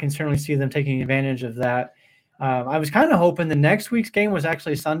 So I can certainly see them taking advantage of that. I was kind of hoping the next week's game was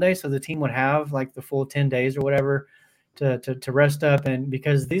actually Sunday, so the team would have like the full 10 days or whatever to rest up. And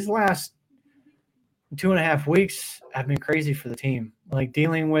because these last 2.5 weeks have been crazy for the team, like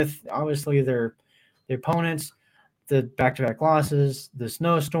dealing with obviously their opponents, the back-to-back losses, the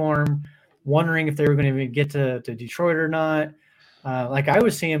snowstorm, wondering if they were going to even get to Detroit or not. Like I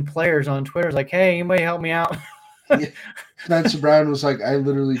was seeing players on Twitter like, hey, anybody help me out? Yeah. Spencer Brown was like, I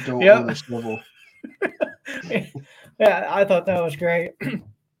literally don't own a shovel. Yeah, I thought that was great.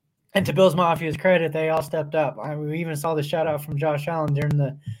 And to Bills Mafia's credit, they all stepped up. We even saw the shout out from Josh Allen during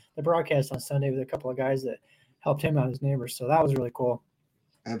the broadcast on Sunday with a couple of guys that helped him out, his neighbors. So that was really cool.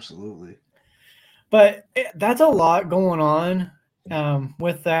 Absolutely. But that's a lot going on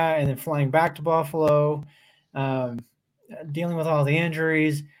with that, and then flying back to Buffalo, dealing with all the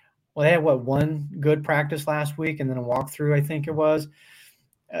injuries. Well, they had, one good practice last week and then a walkthrough, I think it was.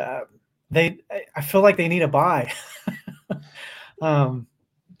 I feel like they need a bye.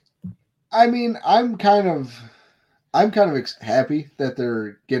 I mean, I'm kind of happy that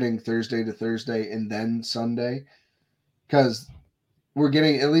they're getting Thursday to Thursday and then Sunday, because we're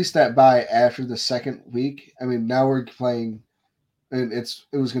getting at least that bye after the second week. I mean, now we're playing, and it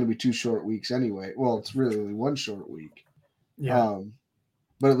was going to be 2 short weeks anyway. Well, it's really only 1 short week. Yeah.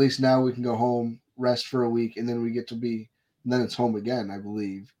 But at least now we can go home, rest for a week, and then then it's home again, I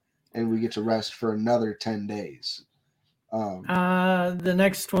believe, and we get to rest for another 10 days. The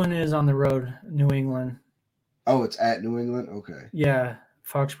next one is on the road, New England. Oh, it's at New England? Okay. Yeah,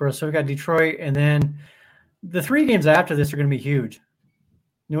 Foxborough. So we got Detroit, and then the 3 games after this are going to be huge.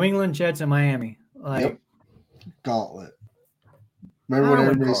 New England, Jets, and Miami. Yep. Gauntlet. Remember when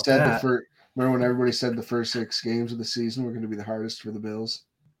everybody said the first 6 games of the season were going to be the hardest for the Bills?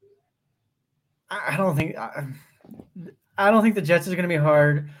 I don't think the Jets is going to be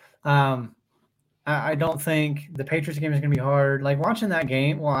hard. I don't think the Patriots game is going to be hard. Like watching that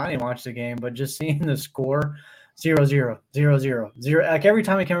game, well, I didn't watch the game, but just seeing the score 0-0, 0-0, 0. Like every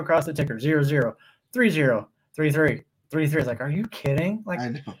time I came across the ticker, 0-0, 3-0, 3-3, 3-3. It's like, are you kidding? Like, I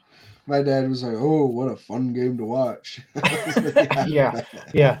know. My dad was like, "Oh, what a fun game to watch." Yeah.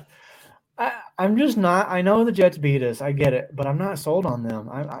 I'm just not. I know the Jets beat us. I get it, but I'm not sold on them.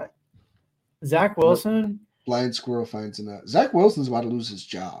 Zach Wilson. Blind squirrel finds a nut. Zach Wilson's about to lose his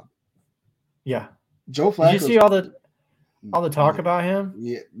job. Yeah. Joe Flacco. Did you see all the talk about him?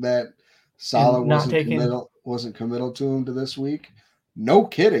 Yeah, that Salah wasn't committal to him to this week. No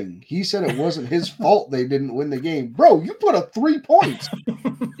kidding. He said it wasn't his fault they didn't win the game. Bro, you put up 3 points.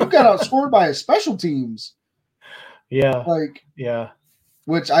 You got outscored by his special teams. Yeah. Yeah.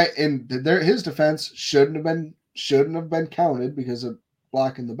 Which his defense shouldn't have been counted because of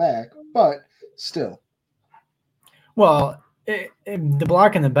blocking the back, but still. Well, the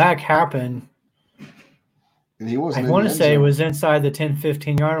block in the back happened. And he wasn't. I want to say it was inside the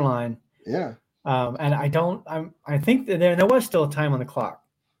 10-15 yard line. Yeah. And I think that there was still time on the clock.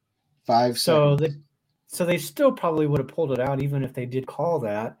 5 seconds. So they still probably would have pulled it out even if they did call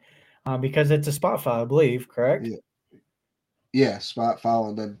that, because it's a spot foul, I believe, correct? Yeah, spot foul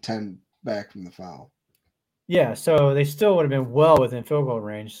and then 10 back from the foul. Yeah, so they still would have been well within field goal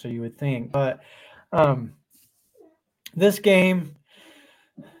range, so you would think. But um, this game,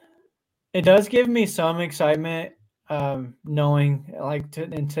 it does give me some excitement, knowing like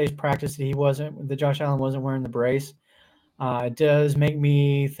in today's practice that Josh Allen wasn't wearing the brace. It does make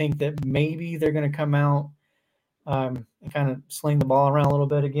me think that maybe they're going to come out and kind of sling the ball around a little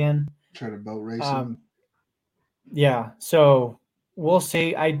bit again. Try to boat race him. Yeah, so we'll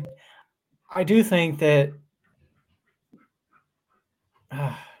see. I do think that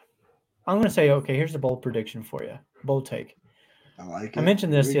I'm going to say, okay, here's a bold prediction for you, bold take. I like it. I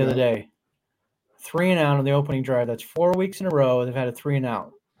mentioned this the other day. 3-and-out on the opening drive. That's 4 weeks in a row they've had a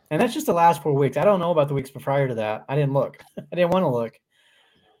 3-and-out. And that's just the last 4 weeks. I don't know about the weeks prior to that. I didn't look. I didn't want to look.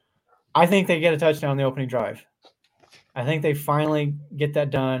 I think they get a touchdown on the opening drive. I think they finally get that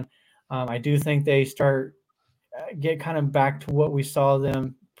done. I do think they get kind of back to what we saw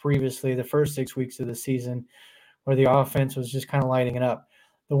them previously, the first 6 weeks of the season, where the offense was just kind of lighting it up.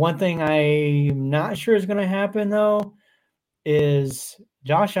 The one thing I'm not sure is going to happen, though, is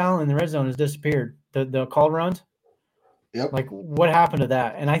Josh Allen in the red zone has disappeared. The called runs. Yep. Like, what happened to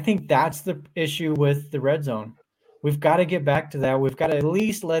that? And I think that's the issue with the red zone. We've got to get back to that. We've got to at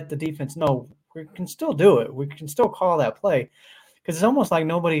least let the defense know we can still do it. We can still call that play, because it's almost like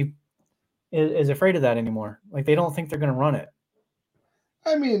nobody is afraid of that anymore. Like, they don't think they're going to run it.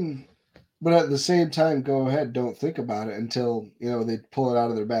 I mean, but at the same time, go ahead, don't think about it until, they pull it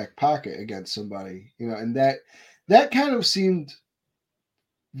out of their back pocket against somebody, and that kind of seemed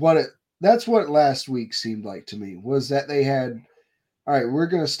that's what last week seemed like to me, was that they had, all right, we're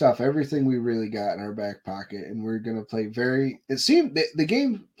going to stuff everything we really got in our back pocket, and we're going to play the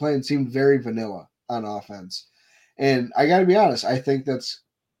game plan seemed very vanilla on offense. And I got to be honest, I think that's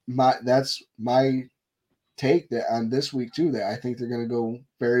my take that on this week too, that I think they're going to go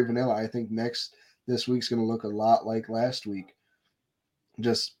very vanilla. I think this week's going to look a lot like last week.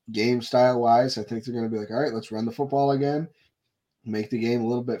 Just game style wise, I think they're going to be like, all right, let's run the football again, make the game a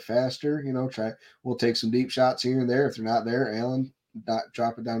little bit faster. We'll take some deep shots here and there. If they're not there, Allen,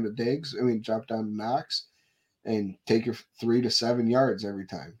 drop it down to Diggs. Drop it down to Knox, and take your 3 to 7 yards every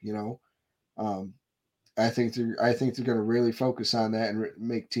time. I think they're going to really focus on that and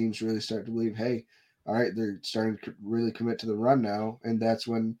make teams really start to believe, hey, all right, they're starting to really commit to the run now, and that's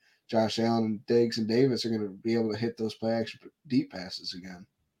when Josh Allen and Diggs and Davis are going to be able to hit those play action deep passes again.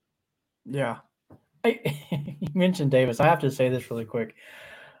 Yeah. You mentioned Davis. I have to say this really quick.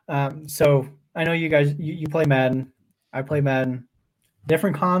 So I know you guys, you play Madden. I play Madden.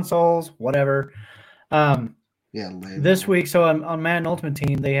 Different consoles, whatever. This week, so on Madden Ultimate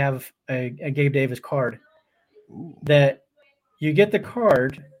Team, they have a Gabe Davis card. Ooh. That you get the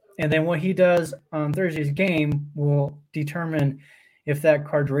card, and then what he does on Thursday's game will determine if that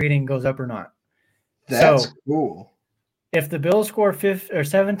card's rating goes up or not. That's cool. If the Bills score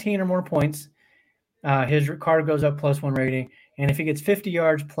 17 or more points, his card goes up +1 rating. And if he gets 50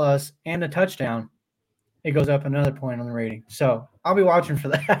 yards plus and a touchdown, it goes up another point on the rating. So I'll be watching for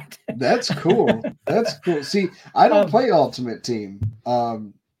that. That's cool. That's cool. See, I don't play Ultimate Team.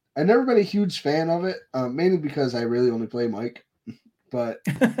 I've never been a huge fan of it, mainly because I really only play Mike. But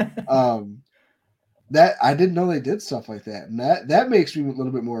that I didn't know they did stuff like that, and that makes me a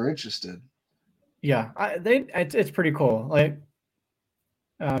little bit more interested. Yeah, it's pretty cool. Like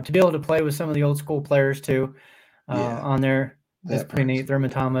to be able to play with some of the old school players too on there. That's pretty neat. Thurman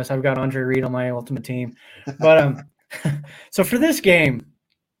Thomas. I've got Andre Reed on my Ultimate Team. But so for this game,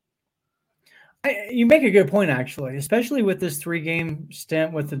 you make a good point, actually, especially with this 3-game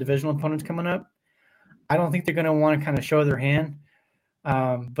stint with the divisional opponents coming up. I don't think they're going to want to kind of show their hand.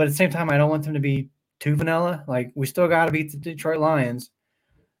 But at the same time, I don't want them to be too vanilla. Like, we still got to beat the Detroit Lions,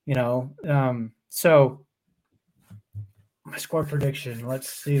 So my score prediction, let's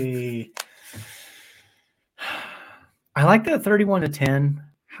see. I like that 31-10.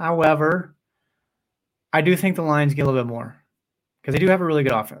 However, I do think the Lions get a little bit more because they do have a really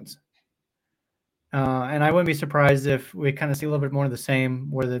good offense. And I wouldn't be surprised if we kind of see a little bit more of the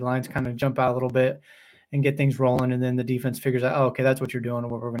same, where the Lions kind of jump out a little bit and get things rolling, and then the defense figures out, oh, okay, that's what you're doing,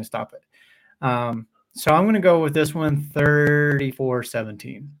 and we're going to stop it. So I'm going to go with this one,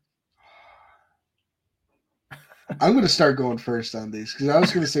 34-17. I'm going to start going first on these because I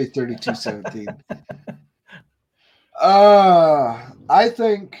was going to say 32-17. I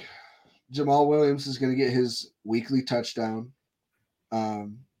think Jamal Williams is going to get his weekly touchdown.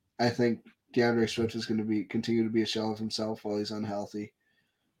 I think DeAndre Swift is going to continue to be a shell of himself while he's unhealthy.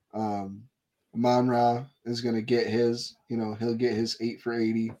 Amon-Ra is going to get his, he'll get his 8 for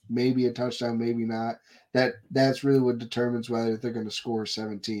 80, maybe a touchdown, maybe not. That's really what determines whether they're going to score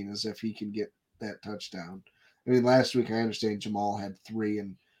 17, is if he can get that touchdown. I mean, last week I understand Jamal had 3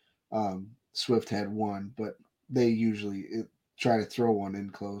 and Swift had 1, but they usually try to throw one in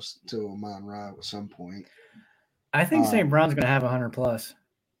close to Amon-Ra at some point. I think St. Brown's going to have 100 plus.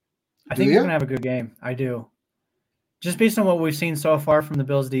 I think he's going to have a good game. I do. Just based on what we've seen so far from the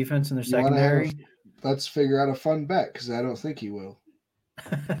Bills' defense and their secondary. Let's figure out a fun bet because I don't think he will.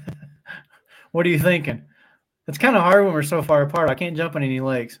 What are you thinking? It's kind of hard when we're so far apart. I can't jump on any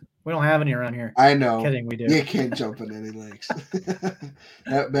lakes. We don't have any around here. I know. Kidding, we do. You can't jump on any lakes.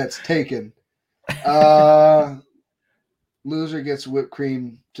 That bet's taken. Loser gets whipped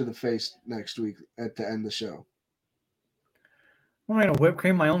cream to the face next week at the end of the show. Am I going to whip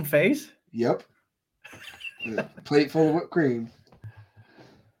cream my own face? Yep. A plate full of whipped cream.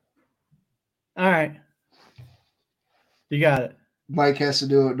 All right. You got it. Mike has to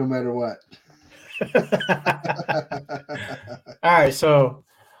do it no matter what. All right, so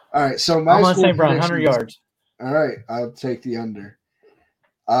my I'm on St. Brown, 100 yards. All right, I'll take the under.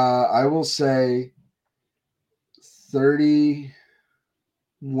 I will say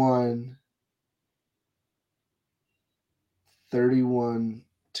 31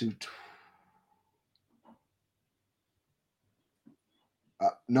 to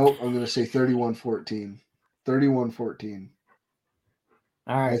nope, I'm going to say 31-14. 31-14.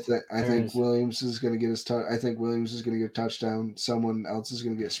 All right. I think Williams is going to get his I think Williams is going to get a touchdown. Someone else is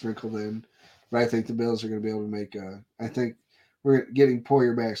going to get sprinkled in. But I think the Bills are going to be able to make I think we're getting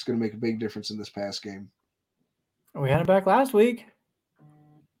Poyer back is going to make a big difference in this pass game. We had him back last week.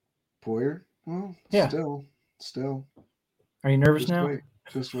 Poyer? Well, yeah. Still. Are you nervous now?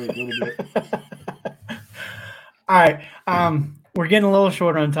 Just wait a little bit. All right. We're getting a little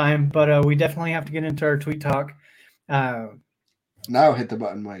short on time, but we definitely have to get into our tweet talk. Now hit the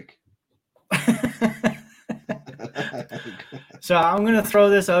button, Mike. So I'm going to throw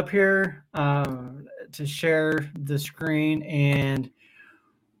this up here to share the screen and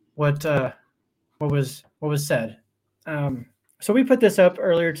what was said. So we put this up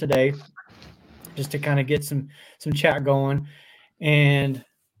earlier today just to kind of get some chat going. And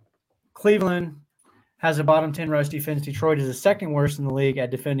Cleveland has a bottom 10 rush defense. Detroit is the second worst in the league at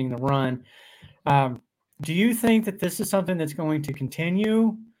defending the run. Do you think that this is something that's going to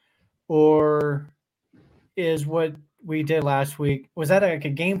continue, or is what we did last week, was that like a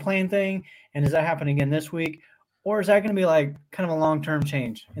game plan thing, and does that happen again this week, or is that going to be like kind of a long-term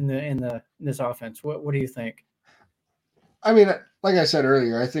change in this offense? What do you think? I mean, like I said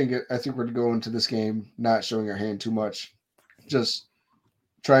earlier, I think we're going into this game not showing our hand too much, just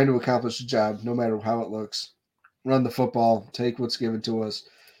trying to accomplish the job no matter how it looks. Run the football, take what's given to us,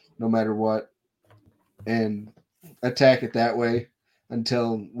 no matter what, and attack it that way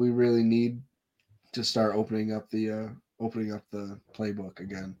until we really need to start opening up the playbook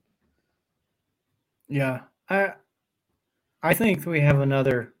again. Yeah, I think we have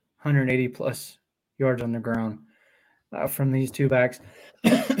another 180 plus yards on the ground from these two backs,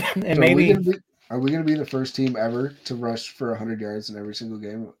 and so maybe are we going to be the first team ever to rush for 100 yards in every single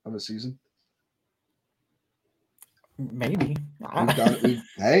game of a season? Maybe.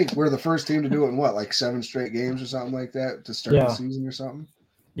 Hey, we're the first team to do it in what, like 7 straight games or something like that to start the season or something.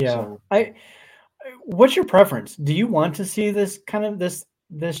 Yeah. So, what's your preference? Do you want to see this kind of this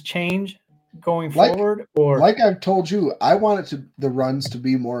change going forward, or like I've told you, I want the runs to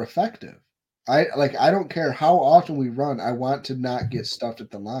be more effective. I don't care how often we run. I want to not get stuffed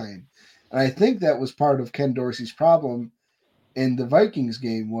at the line. And I think that was part of Ken Dorsey's problem in the Vikings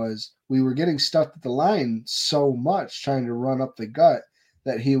game was we were getting stuffed at the line so much trying to run up the gut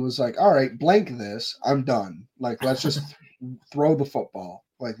that he was like, all right, blank this. I'm done. Like, let's just throw the football.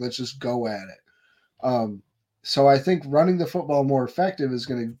 Like, let's just go at it. So I think running the football more effective is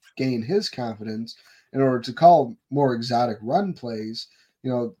going to gain his confidence in order to call more exotic run plays. You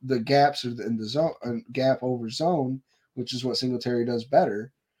know, the gaps are in the zone, gap over zone, which is what Singletary does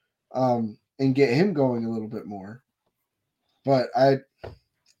better, and get him going a little bit more. But I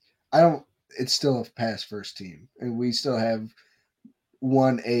don't. It's still a pass first team, and we still have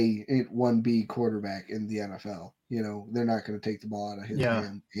 1A, 1B quarterback in the NFL. You know, they're not going to take the ball out of his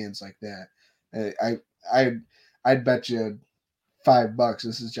hands like that. I'd bet you $5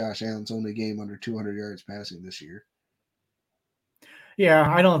 this is Josh Allen's only game under 200 yards passing this year.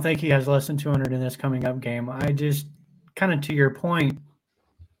 Yeah, I don't think he has less than 200 in this coming up game. I just kind of to your point,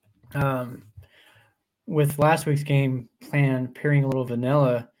 with last week's game plan appearing a little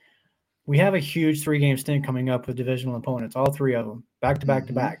vanilla, we have a huge 3-game stint coming up with divisional opponents, all 3 of them, back to back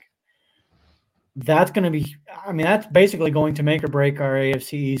to back. That's going to be, I mean, that's basically going to make or break our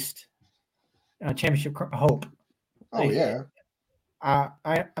AFC East championship hope. Oh, yeah. I'm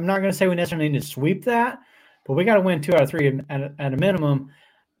not going to say we necessarily need to sweep that, but we got to win 2 out of 3 at a minimum,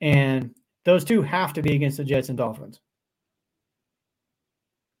 and those 2 have to be against the Jets and Dolphins.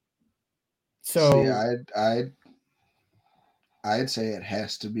 So see, I'd say it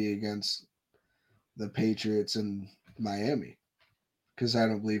has to be against the Patriots and Miami because I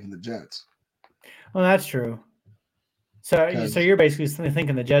don't believe in the Jets. Well, that's true. So you're basically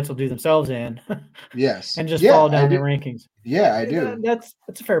thinking the Jets will do themselves in, yes, and just fall down the rankings. Yeah, I do. That's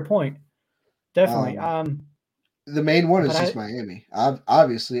a fair point. Definitely. The main one is just Miami.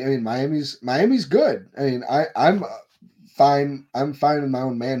 Obviously, I mean Miami's good. I mean I'm fine. I'm fine in my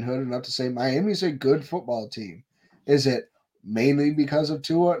own manhood enough to say Miami's a good football team. Is it mainly because of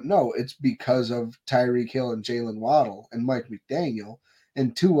Tua? No, it's because of Tyreek Hill and Jalen Waddle and Mike McDaniel,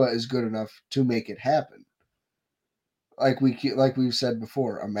 and Tua is good enough to make it happen. Like we've said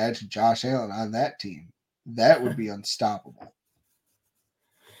before, imagine Josh Allen on that team. That would be unstoppable.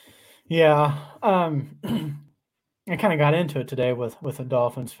 Yeah. I kind of got into it today with a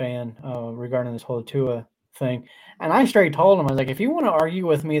Dolphins fan regarding this whole Tua thing. And I straight told him, I was like, if you want to argue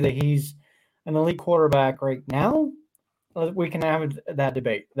with me that he's an elite quarterback right now, we can have that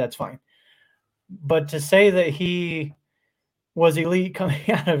debate. That's fine. But to say that he was elite coming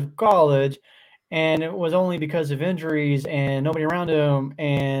out of college and it was only because of injuries and nobody around him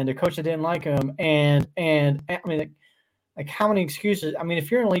and a coach that didn't like him and I mean, like how many excuses? I mean,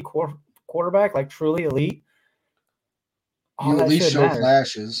 if you're an elite quarterback, like truly elite, you at least show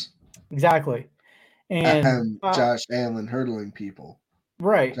flashes. Exactly. And Josh Allen hurdling people.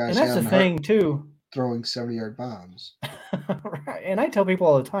 Right. Josh and that's Allen the thing, too. Throwing 70-yard bombs. Right. And I tell people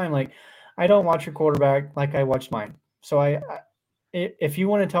all the time, like, I don't watch your quarterback like I watched mine. So if you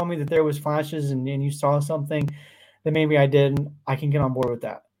want to tell me that there was flashes and you saw something that maybe I didn't, I can get on board with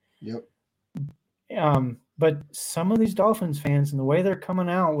that. Yep. But some of these Dolphins fans and the way they're coming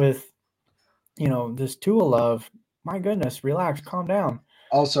out with, this Tua love, my goodness, relax, calm down.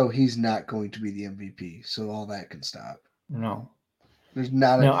 Also, he's not going to be the MVP, so all that can stop. No. There's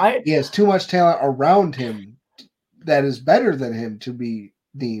not he has too much talent around him that is better than him to be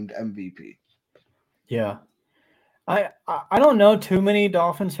deemed MVP. Yeah. I don't know too many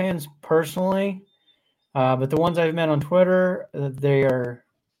Dolphins fans personally, but the ones I've met on Twitter, they're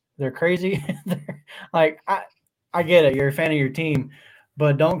crazy. They're, like I get it, you're a fan of your team,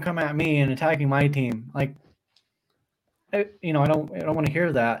 but don't come at me and attacking my team. Like, I don't want to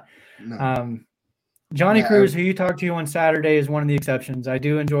hear that. No. Johnny Cruz, who you talked to on Saturday, is one of the exceptions. I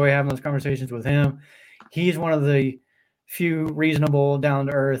do enjoy having those conversations with him. He's one of the few reasonable, down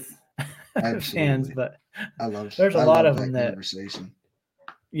to earth fans, but there's a lot of them that conversation.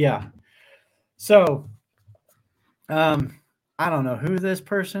 Yeah. So, I don't know who this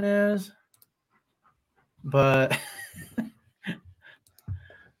person is, but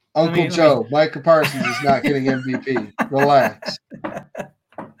Uncle Joe, Micah Parsons is not getting MVP. Relax.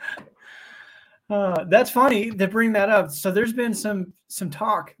 That's funny to bring that up. So there's been some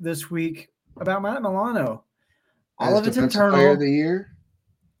talk this week about Matt Milano. All of it's internal. Player of the year?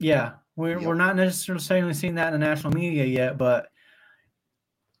 Yeah. We're not necessarily seeing that in the national media yet, but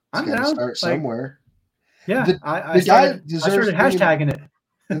I'm down. Start somewhere. Yeah. I started hashtagging it.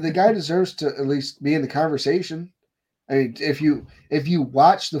 The guy deserves to at least be in the conversation. I mean, if you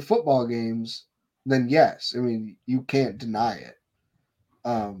watch the football games, then yes. I mean, you can't deny it.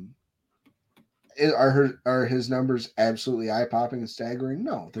 Are his numbers absolutely eye-popping and staggering?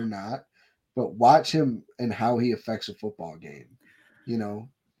 No, they're not. But watch him and how he affects a football game.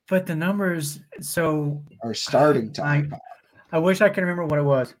 But the numbers are starting to eye-pop. I wish I could remember what it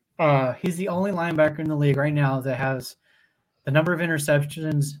was. He's the only linebacker in the league right now that has the number of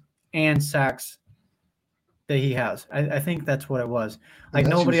interceptions and sacks that he has. I think that's what it was. Like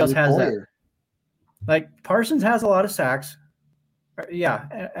nobody else has that. Like Parsons has a lot of sacks.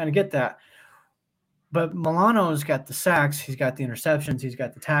 Yeah, and I get that. But Milano's got the sacks, he's got the interceptions, he's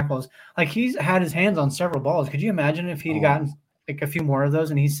got the tackles. Like he's had his hands on several balls. Could you imagine if he'd gotten like a few more of those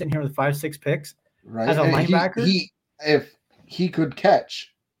and he's sitting here with 5-6 picks as a linebacker? If he could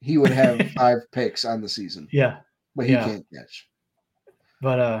catch, he would have 5 picks on the season. Yeah. But he can't catch.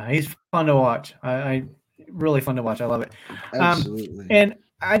 But he's fun to watch. I really fun to watch. I love it. Absolutely. And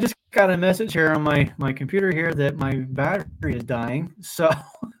I just got a message here on my computer here that my battery is dying. So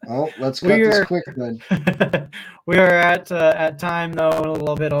let's cut this quick then. We are at time though, a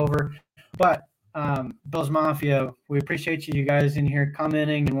little bit over. But Bills Mafia, we appreciate you guys in here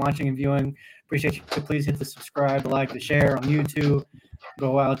commenting and watching and viewing. Appreciate you. Please hit the subscribe, the like, the share on YouTube.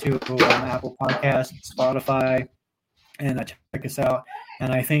 Go out to Apple Podcasts, Spotify, and check us out.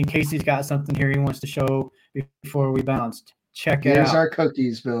 And I think Casey's got something here he wants to show before we bounce. Check it out. Here's our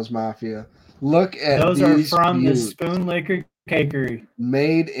cookies, Bills Mafia. Look at those these are from beauties. the Spoon Liquor Cakery.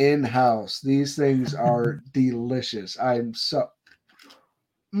 Made in house. These things are delicious. I'm so.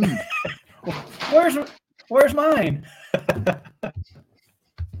 Where's mine?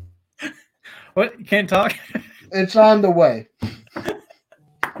 What? You can't talk? It's on the way.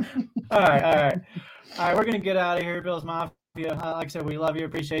 All right. We're gonna get out of here, Bills Mafia. Like I said, we love you,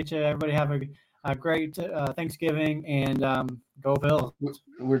 appreciate you. Everybody have a great Thanksgiving, and go Bills.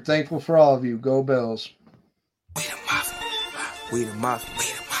 We're thankful for all of you. Go Bills. We the mafia. We the mafia. We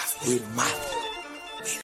the mafia. We the mafia.